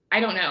see. I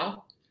don't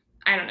know.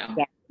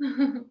 Yeah.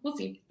 We'll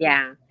see.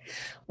 Yeah.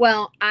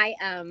 Well,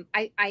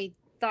 I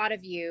thought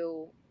of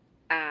you.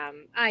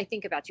 I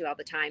think about you all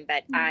the time,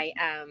 but I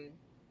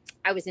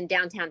was in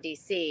downtown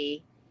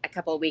DC a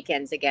couple of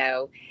weekends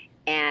ago,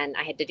 and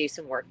I had to do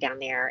some work down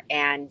there,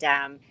 and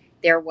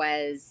there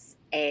was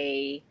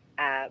a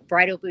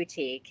bridal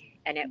boutique,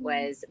 and it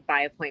was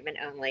by appointment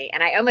only.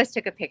 And I almost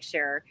took a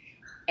picture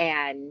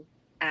and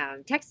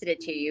texted it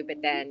to you,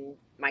 but then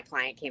my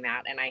client came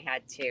out and I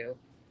had to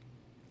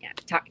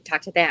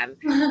talk to them.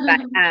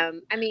 But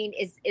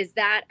is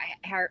that,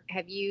 are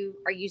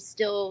you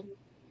still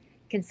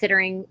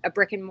considering a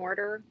brick and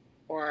mortar,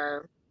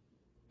 or?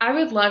 I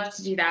would love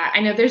to do that. I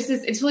know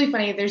it's really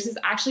funny. There's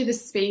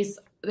this space,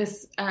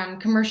 this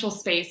commercial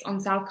space on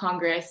South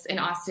Congress in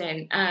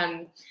Austin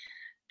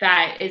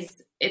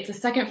it's a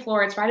second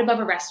floor. It's right above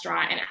a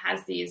restaurant, and it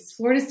has these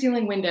floor to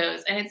ceiling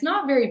windows, and it's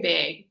not very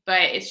big,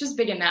 but it's just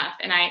big enough.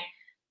 And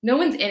no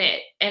one's in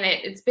it, and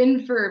it's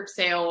been for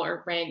sale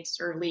or rent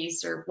or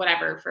lease or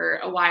whatever for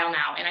a while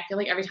now. And I feel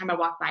like every time I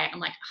walk by it, I'm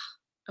like, oh,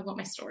 I want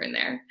my store in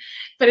there,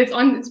 but it's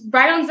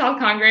right on South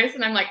Congress.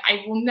 And I'm like,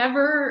 I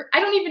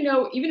don't even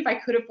know, even if I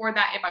could afford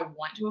that, if I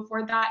want to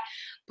afford that,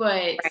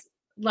 but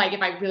like,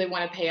 if I really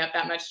want to pay up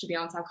that much to be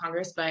on South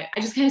Congress. But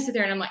I just kind of sit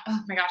there and I'm like, oh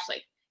my gosh, like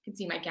I can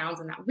see my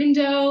gowns in that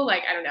window.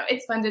 Like, I don't know.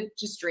 It's fun to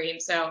just dream.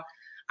 So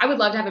I would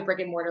love to have a brick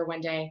and mortar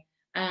one day,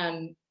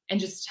 and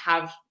just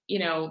have,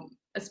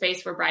 a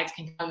space where brides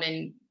can come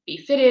and be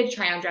fitted,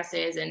 try on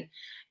dresses, and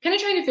kind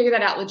of trying to figure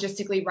that out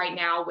logistically right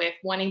now with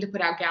wanting to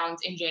put out gowns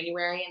in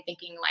January and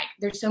thinking like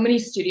there's so many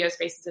studio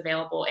spaces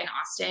available in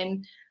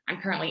Austin. I'm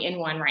currently in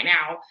one right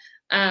now.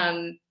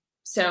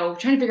 So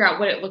trying to figure out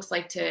what it looks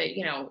like to,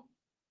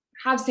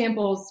 have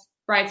samples,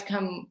 brides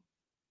come,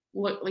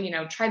 look,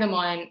 try them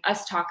on,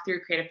 us talk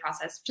through creative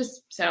process.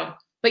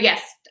 But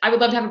yes, I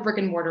would love to have a brick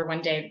and mortar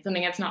one day,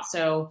 something that's not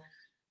so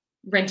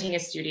renting a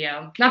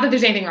studio. Not that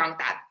there's anything wrong with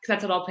that, because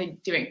that's what I'll be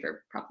doing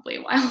for probably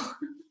a while.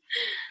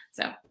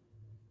 So.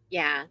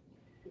 Yeah.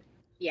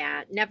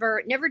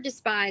 Never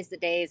despise the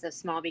days of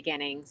small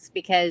beginnings,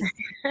 because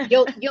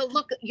you'll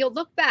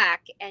look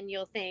back and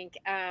you'll think,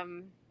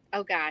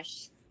 oh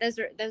gosh, those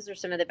are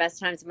some of the best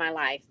times of my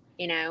life.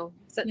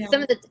 Some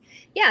of the,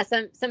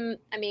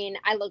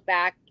 I look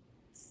back,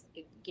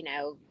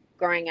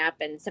 growing up,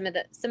 and some of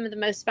the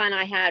most fun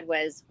I had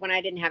was when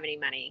I didn't have any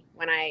money,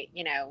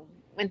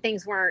 when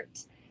things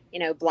weren't,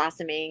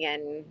 blossoming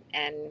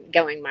and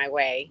going my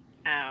way.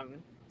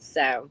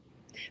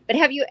 But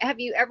have you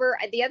ever,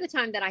 the other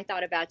time that I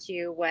thought about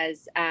you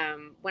was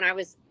when I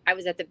was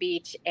at the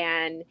beach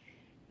and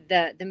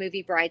the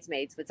movie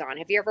Bridesmaids was on.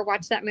 Have you ever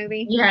watched that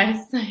movie?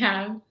 Yes, I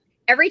have.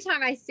 Every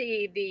time I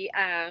see the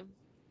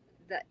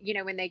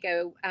when they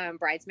go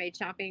bridesmaid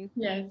shopping,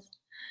 yes,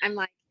 I'm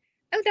like,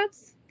 oh,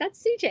 that's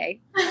CJ.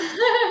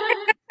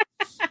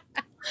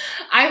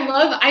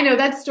 I know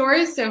that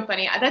story is so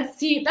funny.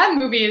 That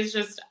movie is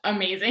just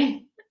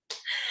amazing.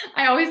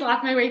 I always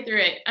laugh my way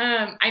through it.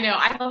 I know.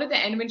 I love at the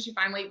end when she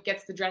finally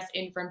gets the dress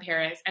in from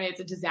Paris and it's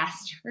a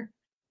disaster.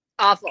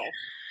 Awful.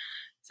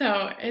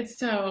 So it's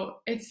so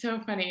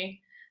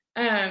funny.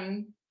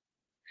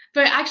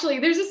 But actually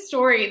there's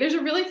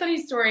a really funny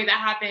story that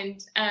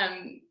happened.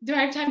 Do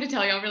I have time to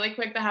tell y'all really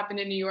quick that happened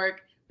in New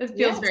York? This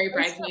feels very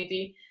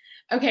bridesmaidy.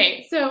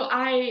 Okay. So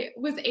I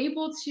was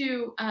able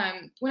to,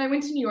 when I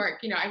went to New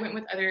York, I went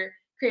with other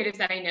creatives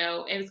that I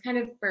know. It was kind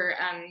of for,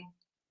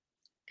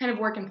 kind of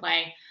work and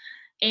play.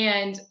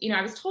 And,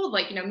 I was told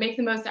make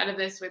the most out of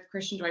this with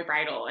Christian Joy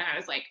Bridal. And I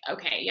was like,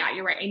 okay, yeah,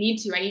 you're right. I need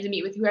to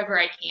meet with whoever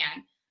I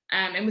can.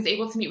 And was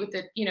able to meet with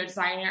the,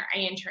 designer I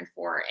interned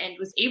for, and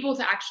was able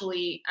to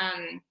actually,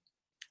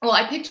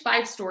 I picked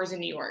 5 stores in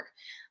New York.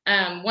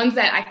 Ones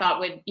that I thought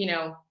would,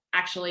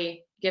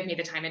 actually give me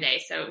the time of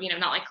day. So,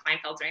 not like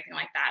Kleinfeld's or anything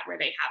like that, where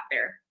they have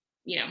their,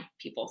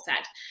 people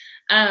set.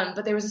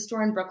 But there was a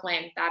store in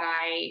Brooklyn that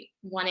I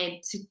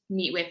wanted to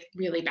meet with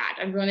really bad.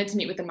 I wanted to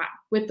meet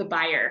with the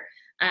buyer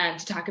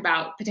to talk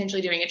about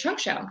potentially doing a trunk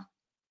show.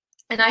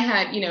 And I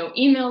had,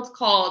 emailed,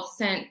 called,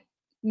 sent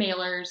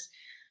mailers,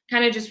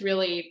 kind of just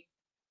really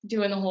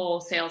doing the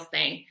whole sales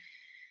thing.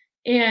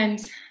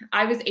 And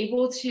I was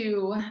able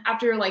to,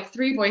 after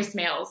 3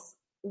 voicemails,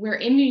 we're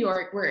in New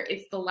York, where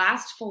it's the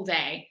last full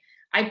day.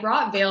 I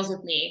brought veils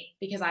with me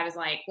because I was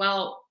like,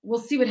 well, we'll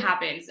see what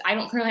happens. I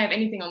don't currently have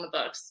anything on the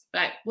books,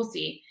 but we'll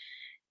see.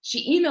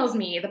 she emails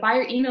me, the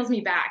buyer emails me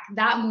back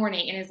that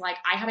morning and is like,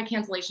 I have a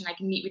cancellation. I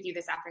can meet with you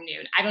this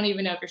afternoon. I don't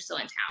even know if you're still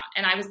in town.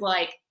 And I was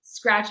like,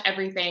 scratch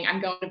everything.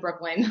 I'm going to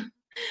Brooklyn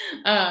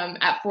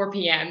at 4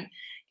 p.m.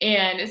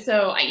 And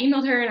so I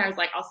emailed her and I was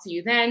like, I'll see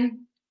you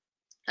then.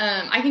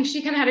 I think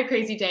she kind of had a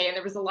crazy day and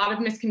there was a lot of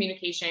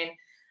miscommunication.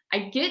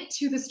 I get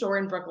to the store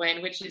in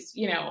Brooklyn, which is,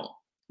 you know,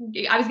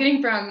 I was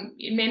getting from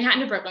Manhattan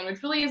to Brooklyn,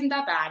 which really isn't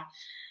that bad.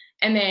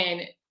 And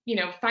then, you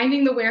know,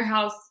 finding the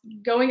warehouse,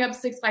 going up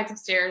 6 flights of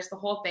stairs, the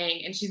whole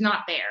thing, and she's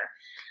not there.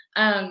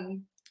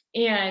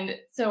 And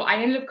so I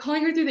ended up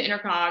calling her through the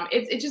intercom.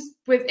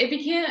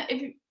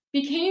 It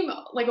became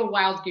like a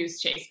wild goose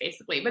chase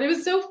basically, but it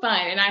was so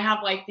fun. And I have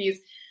like these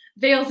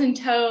veils in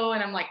tow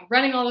and I'm like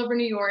running all over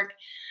New York.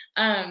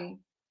 And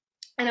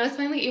I was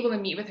finally able to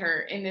meet with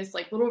her in this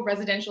like little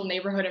residential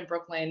neighborhood in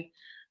Brooklyn,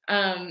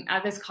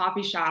 at this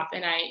coffee shop.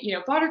 And I, you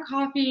know, bought her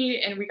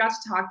coffee and we got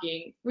to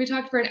talking. We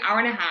talked for an hour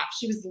and a half.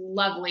 She was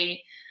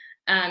lovely.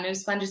 It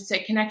was fun just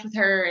to connect with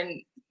her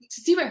and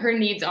to see what her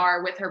needs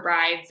are with her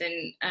brides.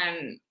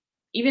 And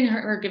even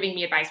her giving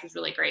me advice was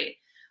really great.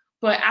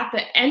 But at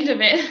the end of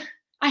it,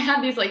 I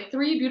had these like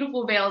 3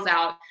 beautiful veils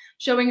out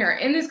showing her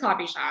in this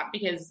coffee shop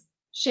because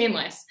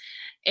shameless.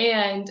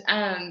 And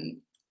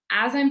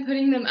as I'm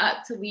putting them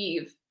up to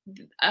leave,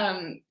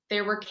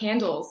 there were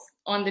candles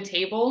on the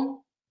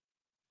table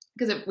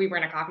because we were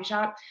in a coffee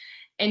shop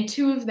and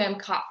 2 of them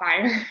caught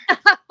fire.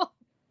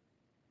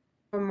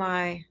 Oh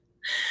my.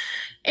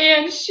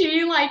 And she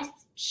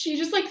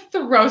just like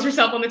throws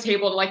herself on the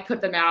table to like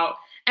put them out.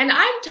 And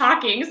I'm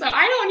talking, so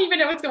I don't even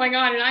know what's going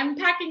on. And I'm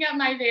packing up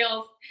my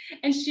veils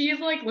and she's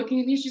like looking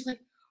at me. She's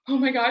like, oh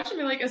my gosh. And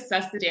we like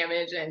assess the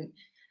damage and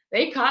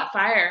they caught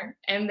fire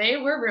and they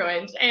were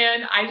ruined.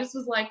 And I just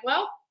was like,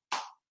 well,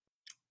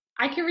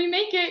 I can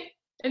remake it.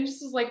 And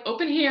just was like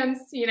open hands,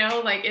 you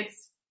know, like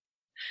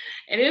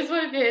it is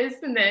what it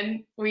is. And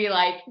then we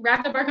like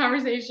wrapped up our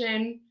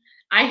conversation.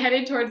 I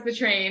headed towards the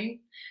train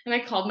and I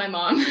called my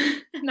mom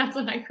and that's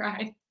when I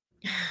cried.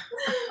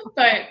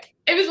 But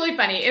it was really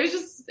funny. It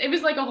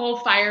was like a whole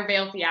fire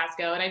veil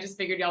fiasco. And I just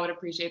figured y'all would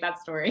appreciate that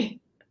story.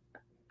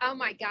 Oh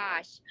my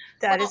gosh.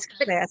 That is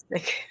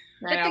classic.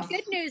 But the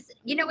good news,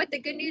 you know what the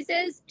good news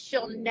is?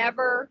 She'll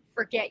never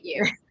forget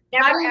you.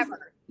 Never,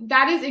 ever.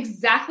 That is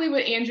exactly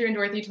what Andrew and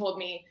Dorothy told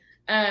me.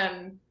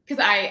 Because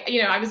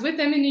I was with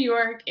them in New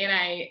York and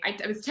I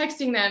was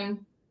texting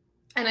them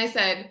and I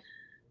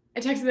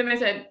texted them and I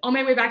said, on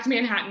my way back to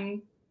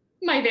Manhattan,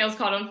 my veil's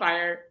caught on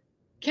fire.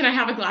 Can I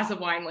have a glass of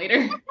wine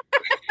later?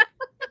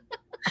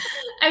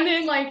 And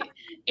then like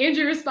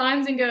Andrew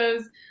responds and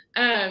goes,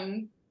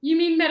 you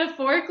mean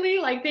metaphorically?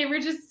 Like they were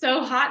just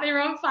so hot, they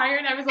were on fire.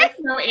 And I was like,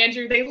 no,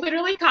 Andrew, they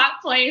literally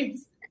caught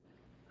flames.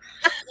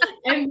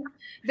 And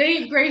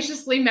they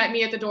graciously met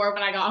me at the door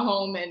when I got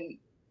home and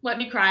let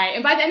me cry.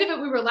 And by the end of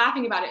it, we were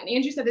laughing about it. And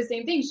Andrew said the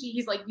same thing.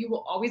 He's like, you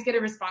will always get a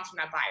response from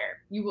that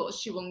buyer.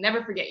 She will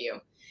never forget you.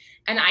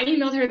 And I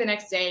emailed her the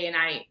next day and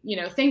I,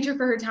 thanked her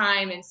for her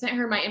time and sent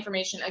her my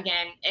information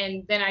again.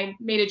 And then I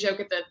made a joke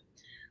at the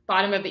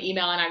bottom of the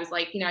email. And I was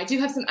like, I do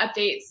have some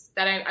updates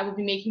that I will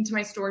be making to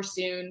my store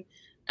soon,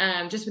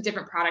 just with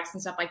different products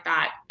and stuff like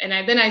that. And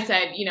then I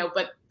said,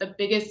 but the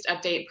biggest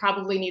update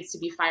probably needs to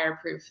be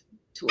fireproof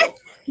tool.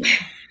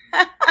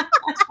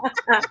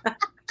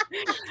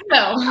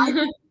 So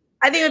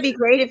I think it would be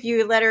great if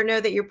you let her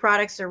know that your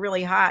products are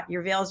really hot.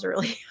 Your veils are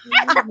really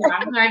hot.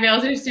 Yeah, my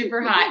veils are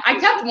super hot. I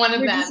kept one of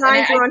them. Your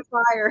designs are on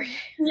fire.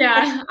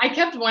 Yeah, I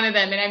kept one of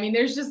them. And I mean,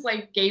 there's just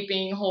like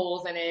gaping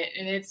holes in it.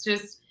 And it's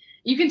just,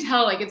 you can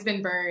tell like it's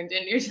been burned.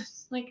 And you're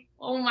just like,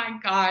 oh my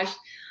gosh.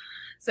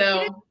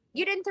 So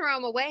you didn't throw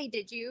them away,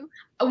 did you?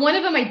 One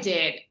of them I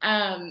did.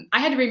 I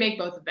had to remake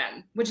both of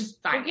them, which is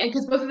fine. And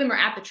because both of them are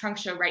at the trunk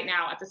show right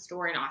now at the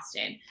store in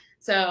Austin.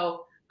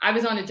 So I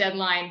was on a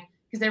deadline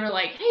because they were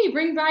like, hey,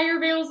 bring by your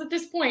veils at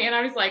this point. And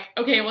I was like,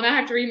 okay, well now I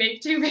have to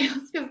remake 2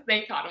 veils because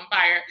they caught on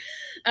fire.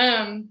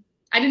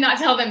 I did not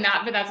tell them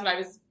that, but that's what I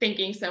was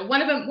thinking. So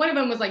one of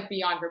them was like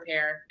beyond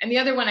repair. And the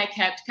other one I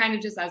kept kind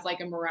of just as like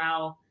a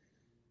morale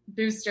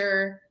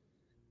booster,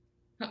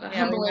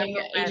 humbling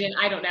agent.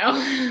 I don't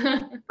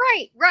know.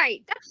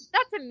 Right.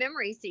 That's a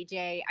memory,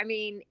 CJ. I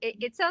mean,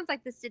 it sounds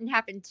like this didn't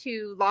happen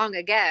too long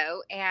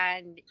ago.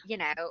 And,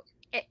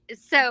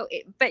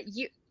 but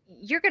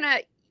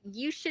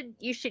you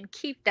should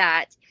keep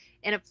that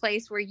in a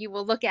place where you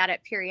will look at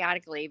it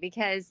periodically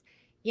because,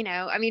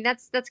 I mean,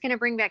 that's going to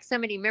bring back so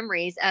many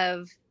memories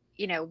of,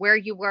 where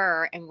you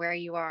were and where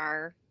you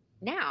are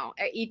now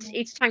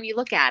each time you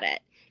look at it,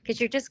 because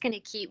you're just going to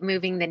keep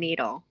moving the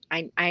needle.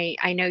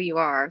 I know you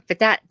are, but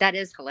that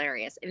is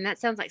hilarious. And that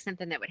sounds like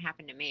something that would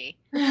happen to me.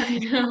 I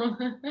know.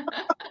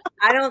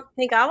 I don't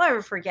think I'll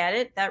ever forget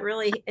it.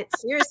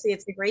 Seriously,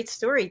 it's a great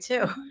story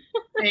too.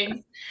 Thanks.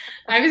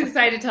 I was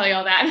excited to tell you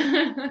all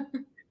that.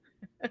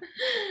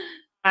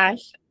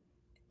 Gosh.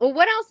 Well,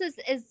 what else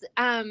is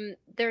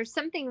there's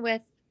something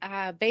with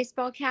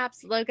baseball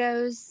caps,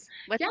 logos.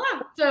 Yeah.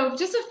 So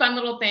just a fun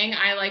little thing.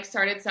 I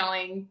started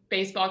selling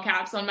baseball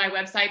caps on my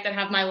website that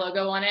have my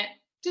logo on it,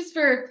 just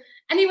for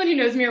anyone who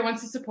knows me or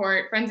wants to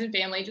support, friends and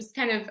family, just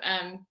kind of,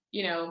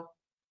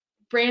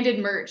 branded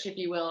merch, if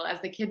you will,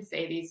 as the kids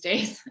say these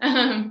days.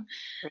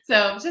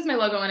 So it's just my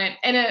logo on it.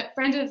 And a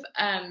friend of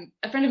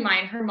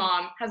mine, her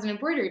mom has an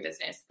embroidery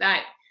business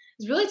that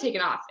has really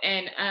taken off.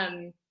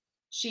 And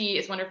she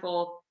is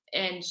wonderful.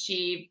 And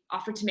she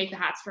offered to make the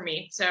hats for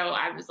me. So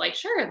I was like,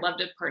 sure, I'd love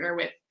to partner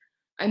with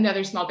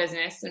another small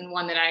business and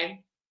one that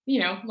I,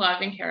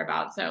 love and care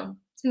about. So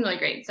it's been really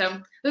great.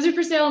 So those are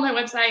for sale on my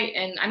website.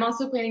 And I'm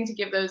also planning to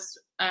give those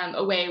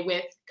away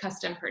with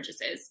custom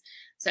purchases.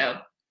 So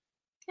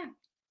yeah,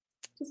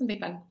 it's something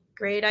fun.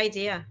 Great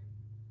idea.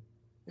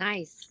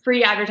 Nice.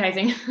 Free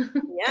advertising.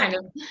 Yeah. Kind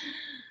of.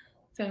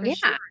 So Yeah.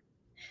 Sure.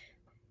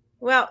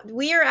 Well,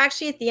 we are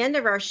actually at the end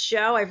of our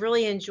show. I've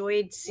really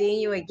enjoyed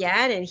seeing you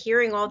again and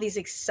hearing all these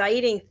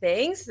exciting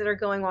things that are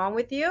going on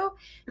with you.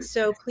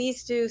 So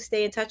please do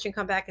stay in touch and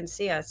come back and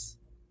see us.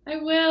 I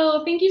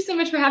will. Thank you so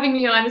much for having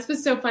me on. This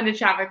was so fun to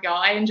chat with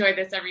y'all. I enjoy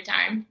this every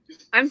time.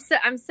 I'm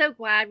so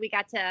glad we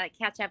got to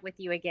catch up with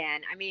you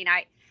again. I mean,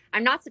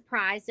 I'm not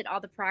surprised at all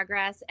the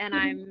progress, and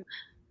I'm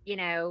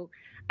so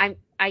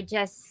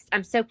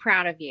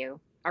proud of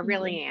you. I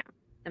really am.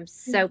 I'm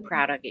so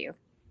proud of you.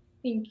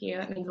 Thank you.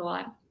 That means a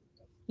lot.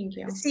 Thank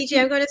you.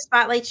 CJ, I'm going to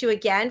spotlight you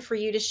again for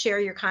you to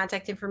share your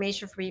contact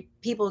information for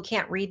people who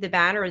can't read the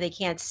banner or they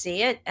can't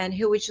see it. And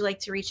who would you like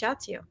to reach out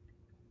to?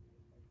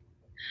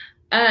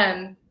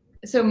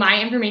 So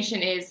my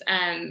information is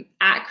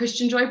at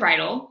Christian Joy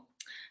Bridal.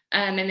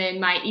 And then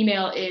my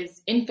email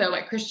is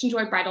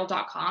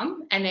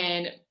info@christianjoybridal.com. And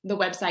then the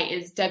website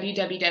is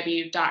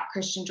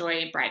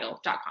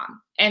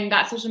www.christianjoybridal.com. And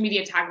that social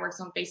media tag works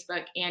on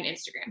Facebook and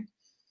Instagram.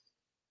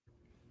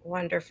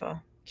 Wonderful.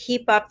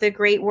 Keep up the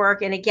great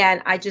work. And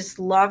again, I just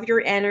love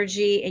your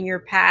energy and your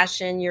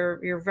passion.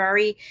 You're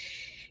very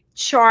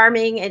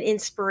charming and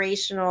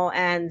inspirational.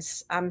 And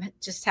I'm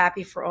just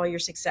happy for all your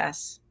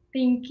success.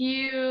 Thank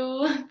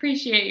you.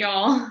 Appreciate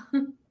y'all.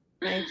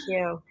 Thank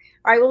you. All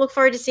right. We'll look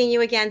forward to seeing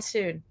you again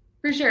soon.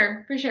 For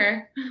sure. For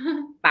sure.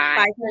 Bye.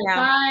 Bye for now.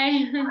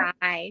 Bye.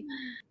 Bye.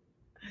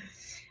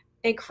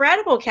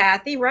 Incredible,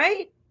 Kathy,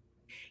 right?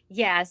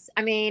 Yes.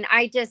 I mean,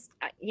 I just,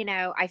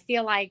 I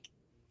feel like,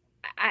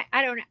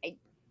 I don't know,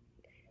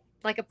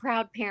 like a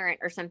proud parent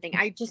or something.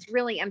 I just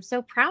really am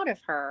so proud of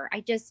her.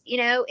 I just,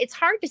 it's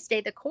hard to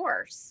stay the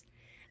course.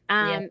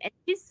 And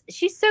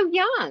she's so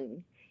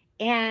young,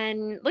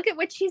 and look at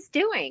what she's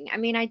doing. I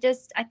mean, I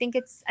think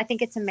it's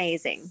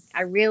amazing.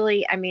 I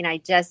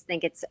just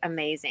think it's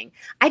amazing.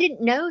 I didn't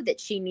know that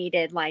she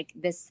needed like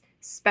this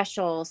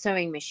special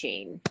sewing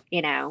machine,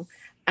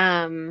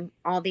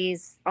 all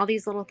these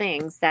little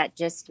things that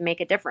just make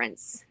a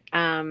difference.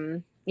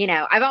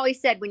 I've always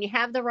said when you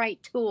have the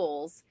right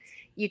tools,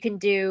 you can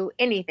do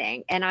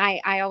anything. And I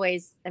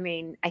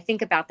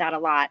think about that a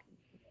lot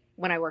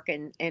when I work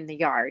in the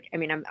yard. I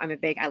mean,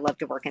 I love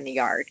to work in the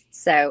yard.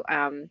 So,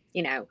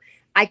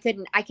 I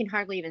can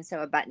hardly even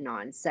sew a button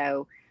on.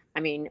 So, I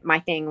mean, my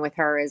thing with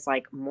her is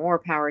like more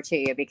power to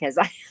you, because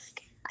I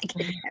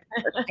could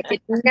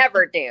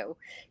never do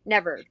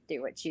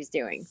what she's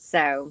doing.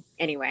 So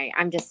anyway,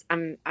 I'm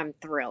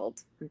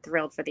thrilled. I'm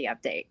thrilled for the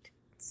update.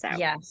 So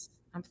yes.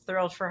 I'm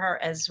thrilled for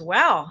her as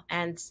well,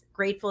 and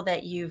grateful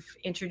that you've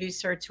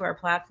introduced her to our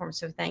platform.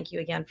 So thank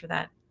you again for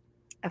that.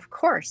 Of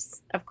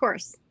course.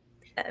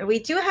 We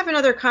do have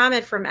another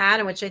comment from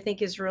Adam, which I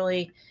think is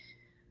really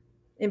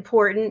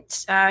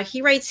important.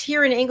 He writes,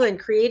 here in England,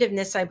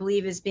 creativeness, I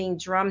believe, is being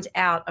drummed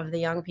out of the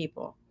young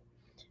people.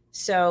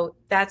 So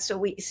that's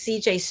what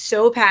CJ's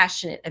so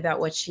passionate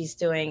about what she's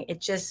doing.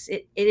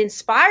 It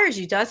inspires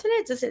you, doesn't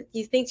it?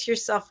 You think to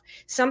yourself,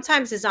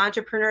 sometimes as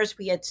entrepreneurs,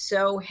 we get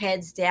so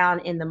heads down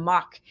in the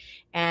muck.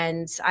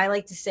 And I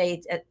like to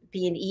say,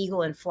 be an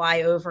eagle and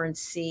fly over and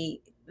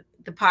see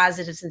the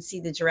positives and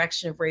see the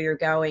direction of where you're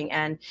going.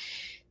 And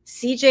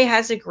CJ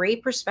has a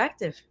great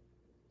perspective.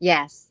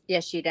 Yes,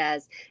 she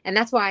does. And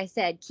that's why I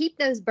said, keep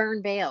those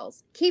burn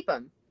bales, keep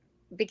them.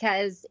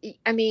 Because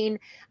I mean,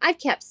 I've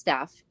kept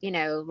stuff,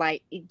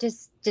 like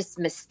just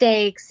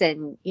mistakes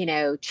and,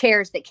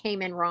 chairs that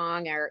came in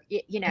wrong, or,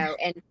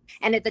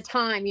 and at the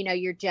time,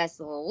 you're just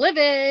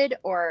livid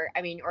or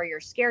you're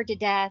scared to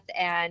death.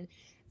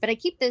 But I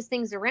keep those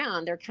things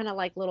around. They're kind of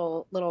like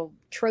little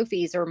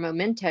trophies or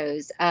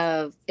mementos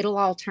of it'll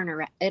all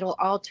turn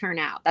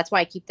out. That's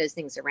why I keep those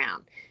things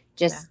around.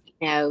 Just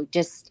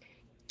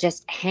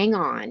hang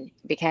on,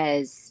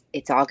 because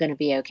it's all going to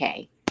be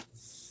okay.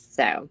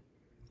 So.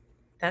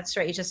 That's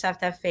right. You just have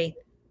to have faith.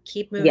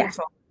 Keep moving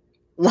forward.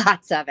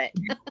 Lots of it.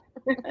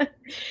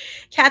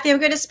 Kathy, I'm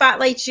going to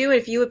spotlight you.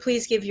 If you would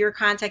please give your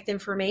contact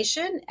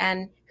information,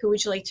 and who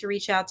would you like to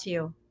reach out to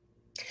you?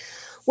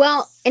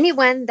 Well,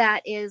 anyone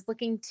that is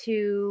looking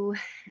to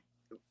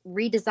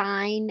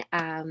redesign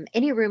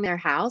any room in their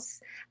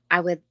house, I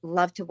would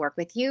love to work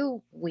with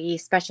you. We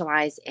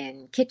specialize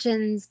in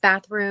kitchens,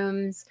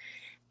 bathrooms,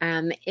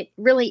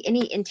 really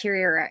any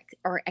interior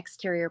or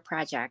exterior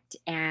project.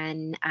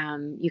 And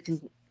you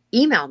can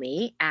email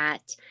me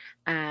at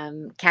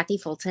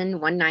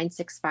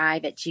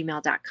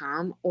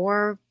kathyfulton1965@gmail.com,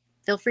 or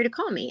feel free to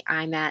call me.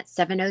 I'm at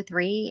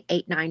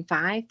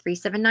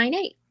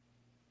 703-895-3798.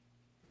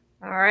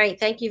 All right.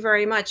 Thank you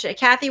very much.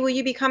 Kathy, will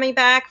you be coming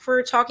back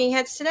for Talking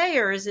Heads today,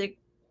 or is it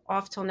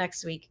off till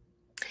next week?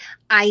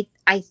 I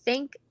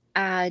think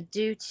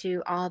due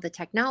to all the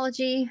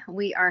technology,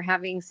 we are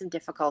having some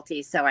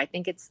difficulties. So I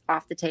think it's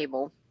off the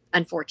table,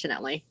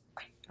 unfortunately.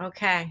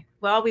 Okay.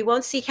 Well, we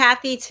won't see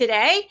Kathy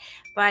today,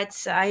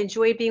 but I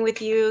enjoyed being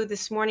with you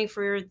this morning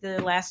for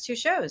the last 2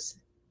 shows.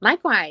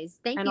 Likewise.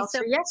 Thank and you also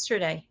so much.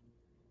 Yesterday.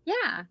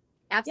 Yeah,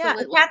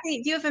 absolutely. Yeah.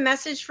 Kathy, do you have a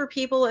message for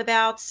people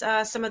about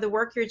some of the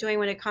work you're doing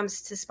when it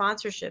comes to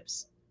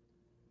sponsorships?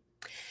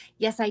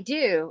 Yes, I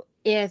do.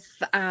 If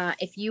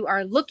you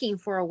are looking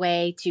for a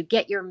way to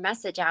get your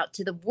message out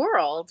to the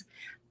world,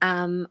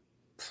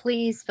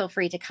 please feel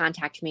free to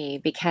contact me,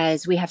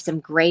 because we have some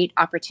great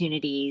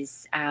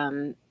opportunities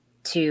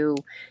to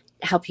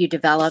help you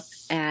develop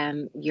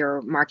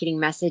your marketing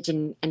message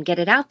and get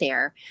it out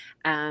there.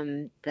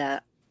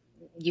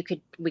 We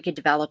could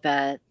develop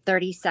a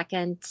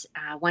 30-second,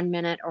 1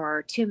 minute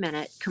or 2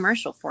 minute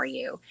commercial for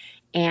you.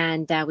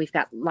 And we've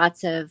got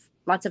lots of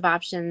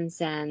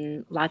options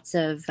and lots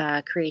of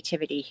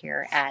creativity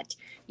here at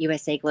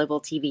USA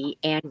Global TV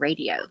and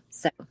Radio.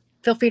 So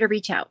feel free to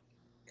reach out.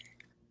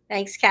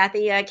 Thanks,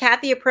 Kathy.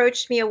 Kathy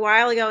approached me a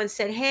while ago and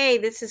said, hey,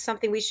 this is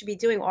something we should be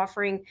doing,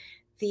 offering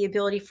the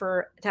ability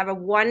to have a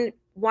one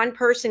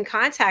person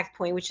contact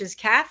point, which is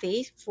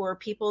Kathy, for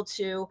people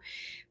to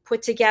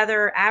put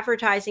together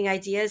advertising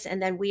ideas.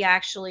 And then we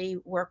actually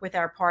work with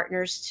our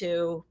partners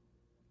to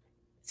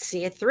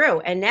see it through.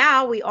 And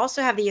now we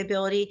also have the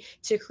ability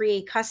to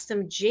create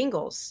custom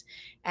jingles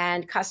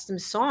and custom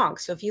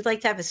songs. So if you'd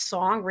like to have a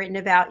song written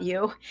about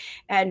you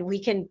and we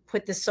can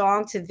put the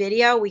song to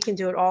video, we can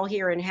do it all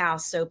here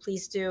in-house. So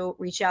please do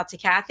reach out to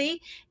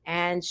Kathy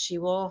and she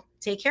will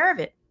take care of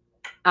it.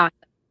 Awesome.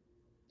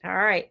 All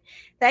right.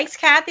 Thanks,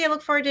 Kathy. I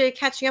look forward to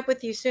catching up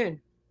with you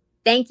soon.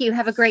 Thank you.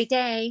 Have a great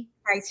day.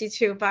 Thanks, you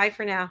too. Bye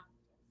for now.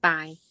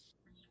 Bye.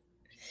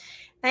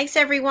 Thanks,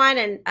 everyone.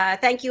 And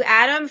thank you,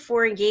 Adam,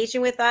 for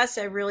engaging with us.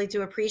 I really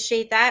do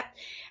appreciate that.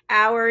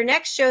 Our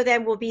next show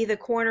then will be the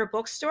Corner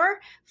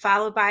Bookstore,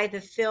 followed by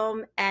the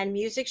Film and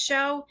Music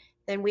Show.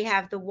 Then we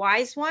have the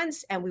Wise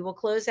Ones, and we will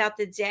close out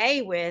the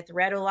day with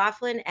Red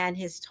O'Loughlin and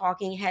his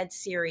Talking Head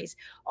series.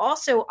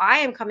 Also, I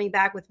am coming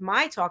back with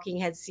my Talking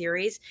Head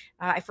series.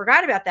 I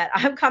forgot about that.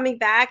 I'm coming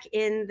back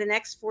in the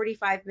next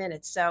 45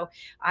 minutes. So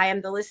I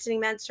am the listening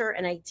mentor,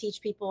 and I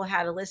teach people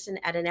how to listen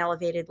at an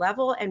elevated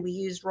level, and we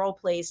use role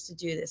plays to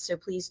do this. So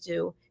please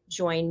do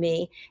join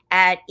me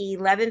at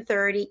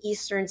 11:30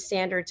 Eastern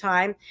Standard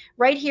Time,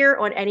 right here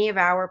on any of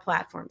our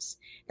platforms.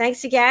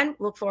 Thanks again.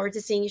 Look forward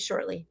to seeing you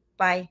shortly.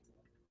 Bye.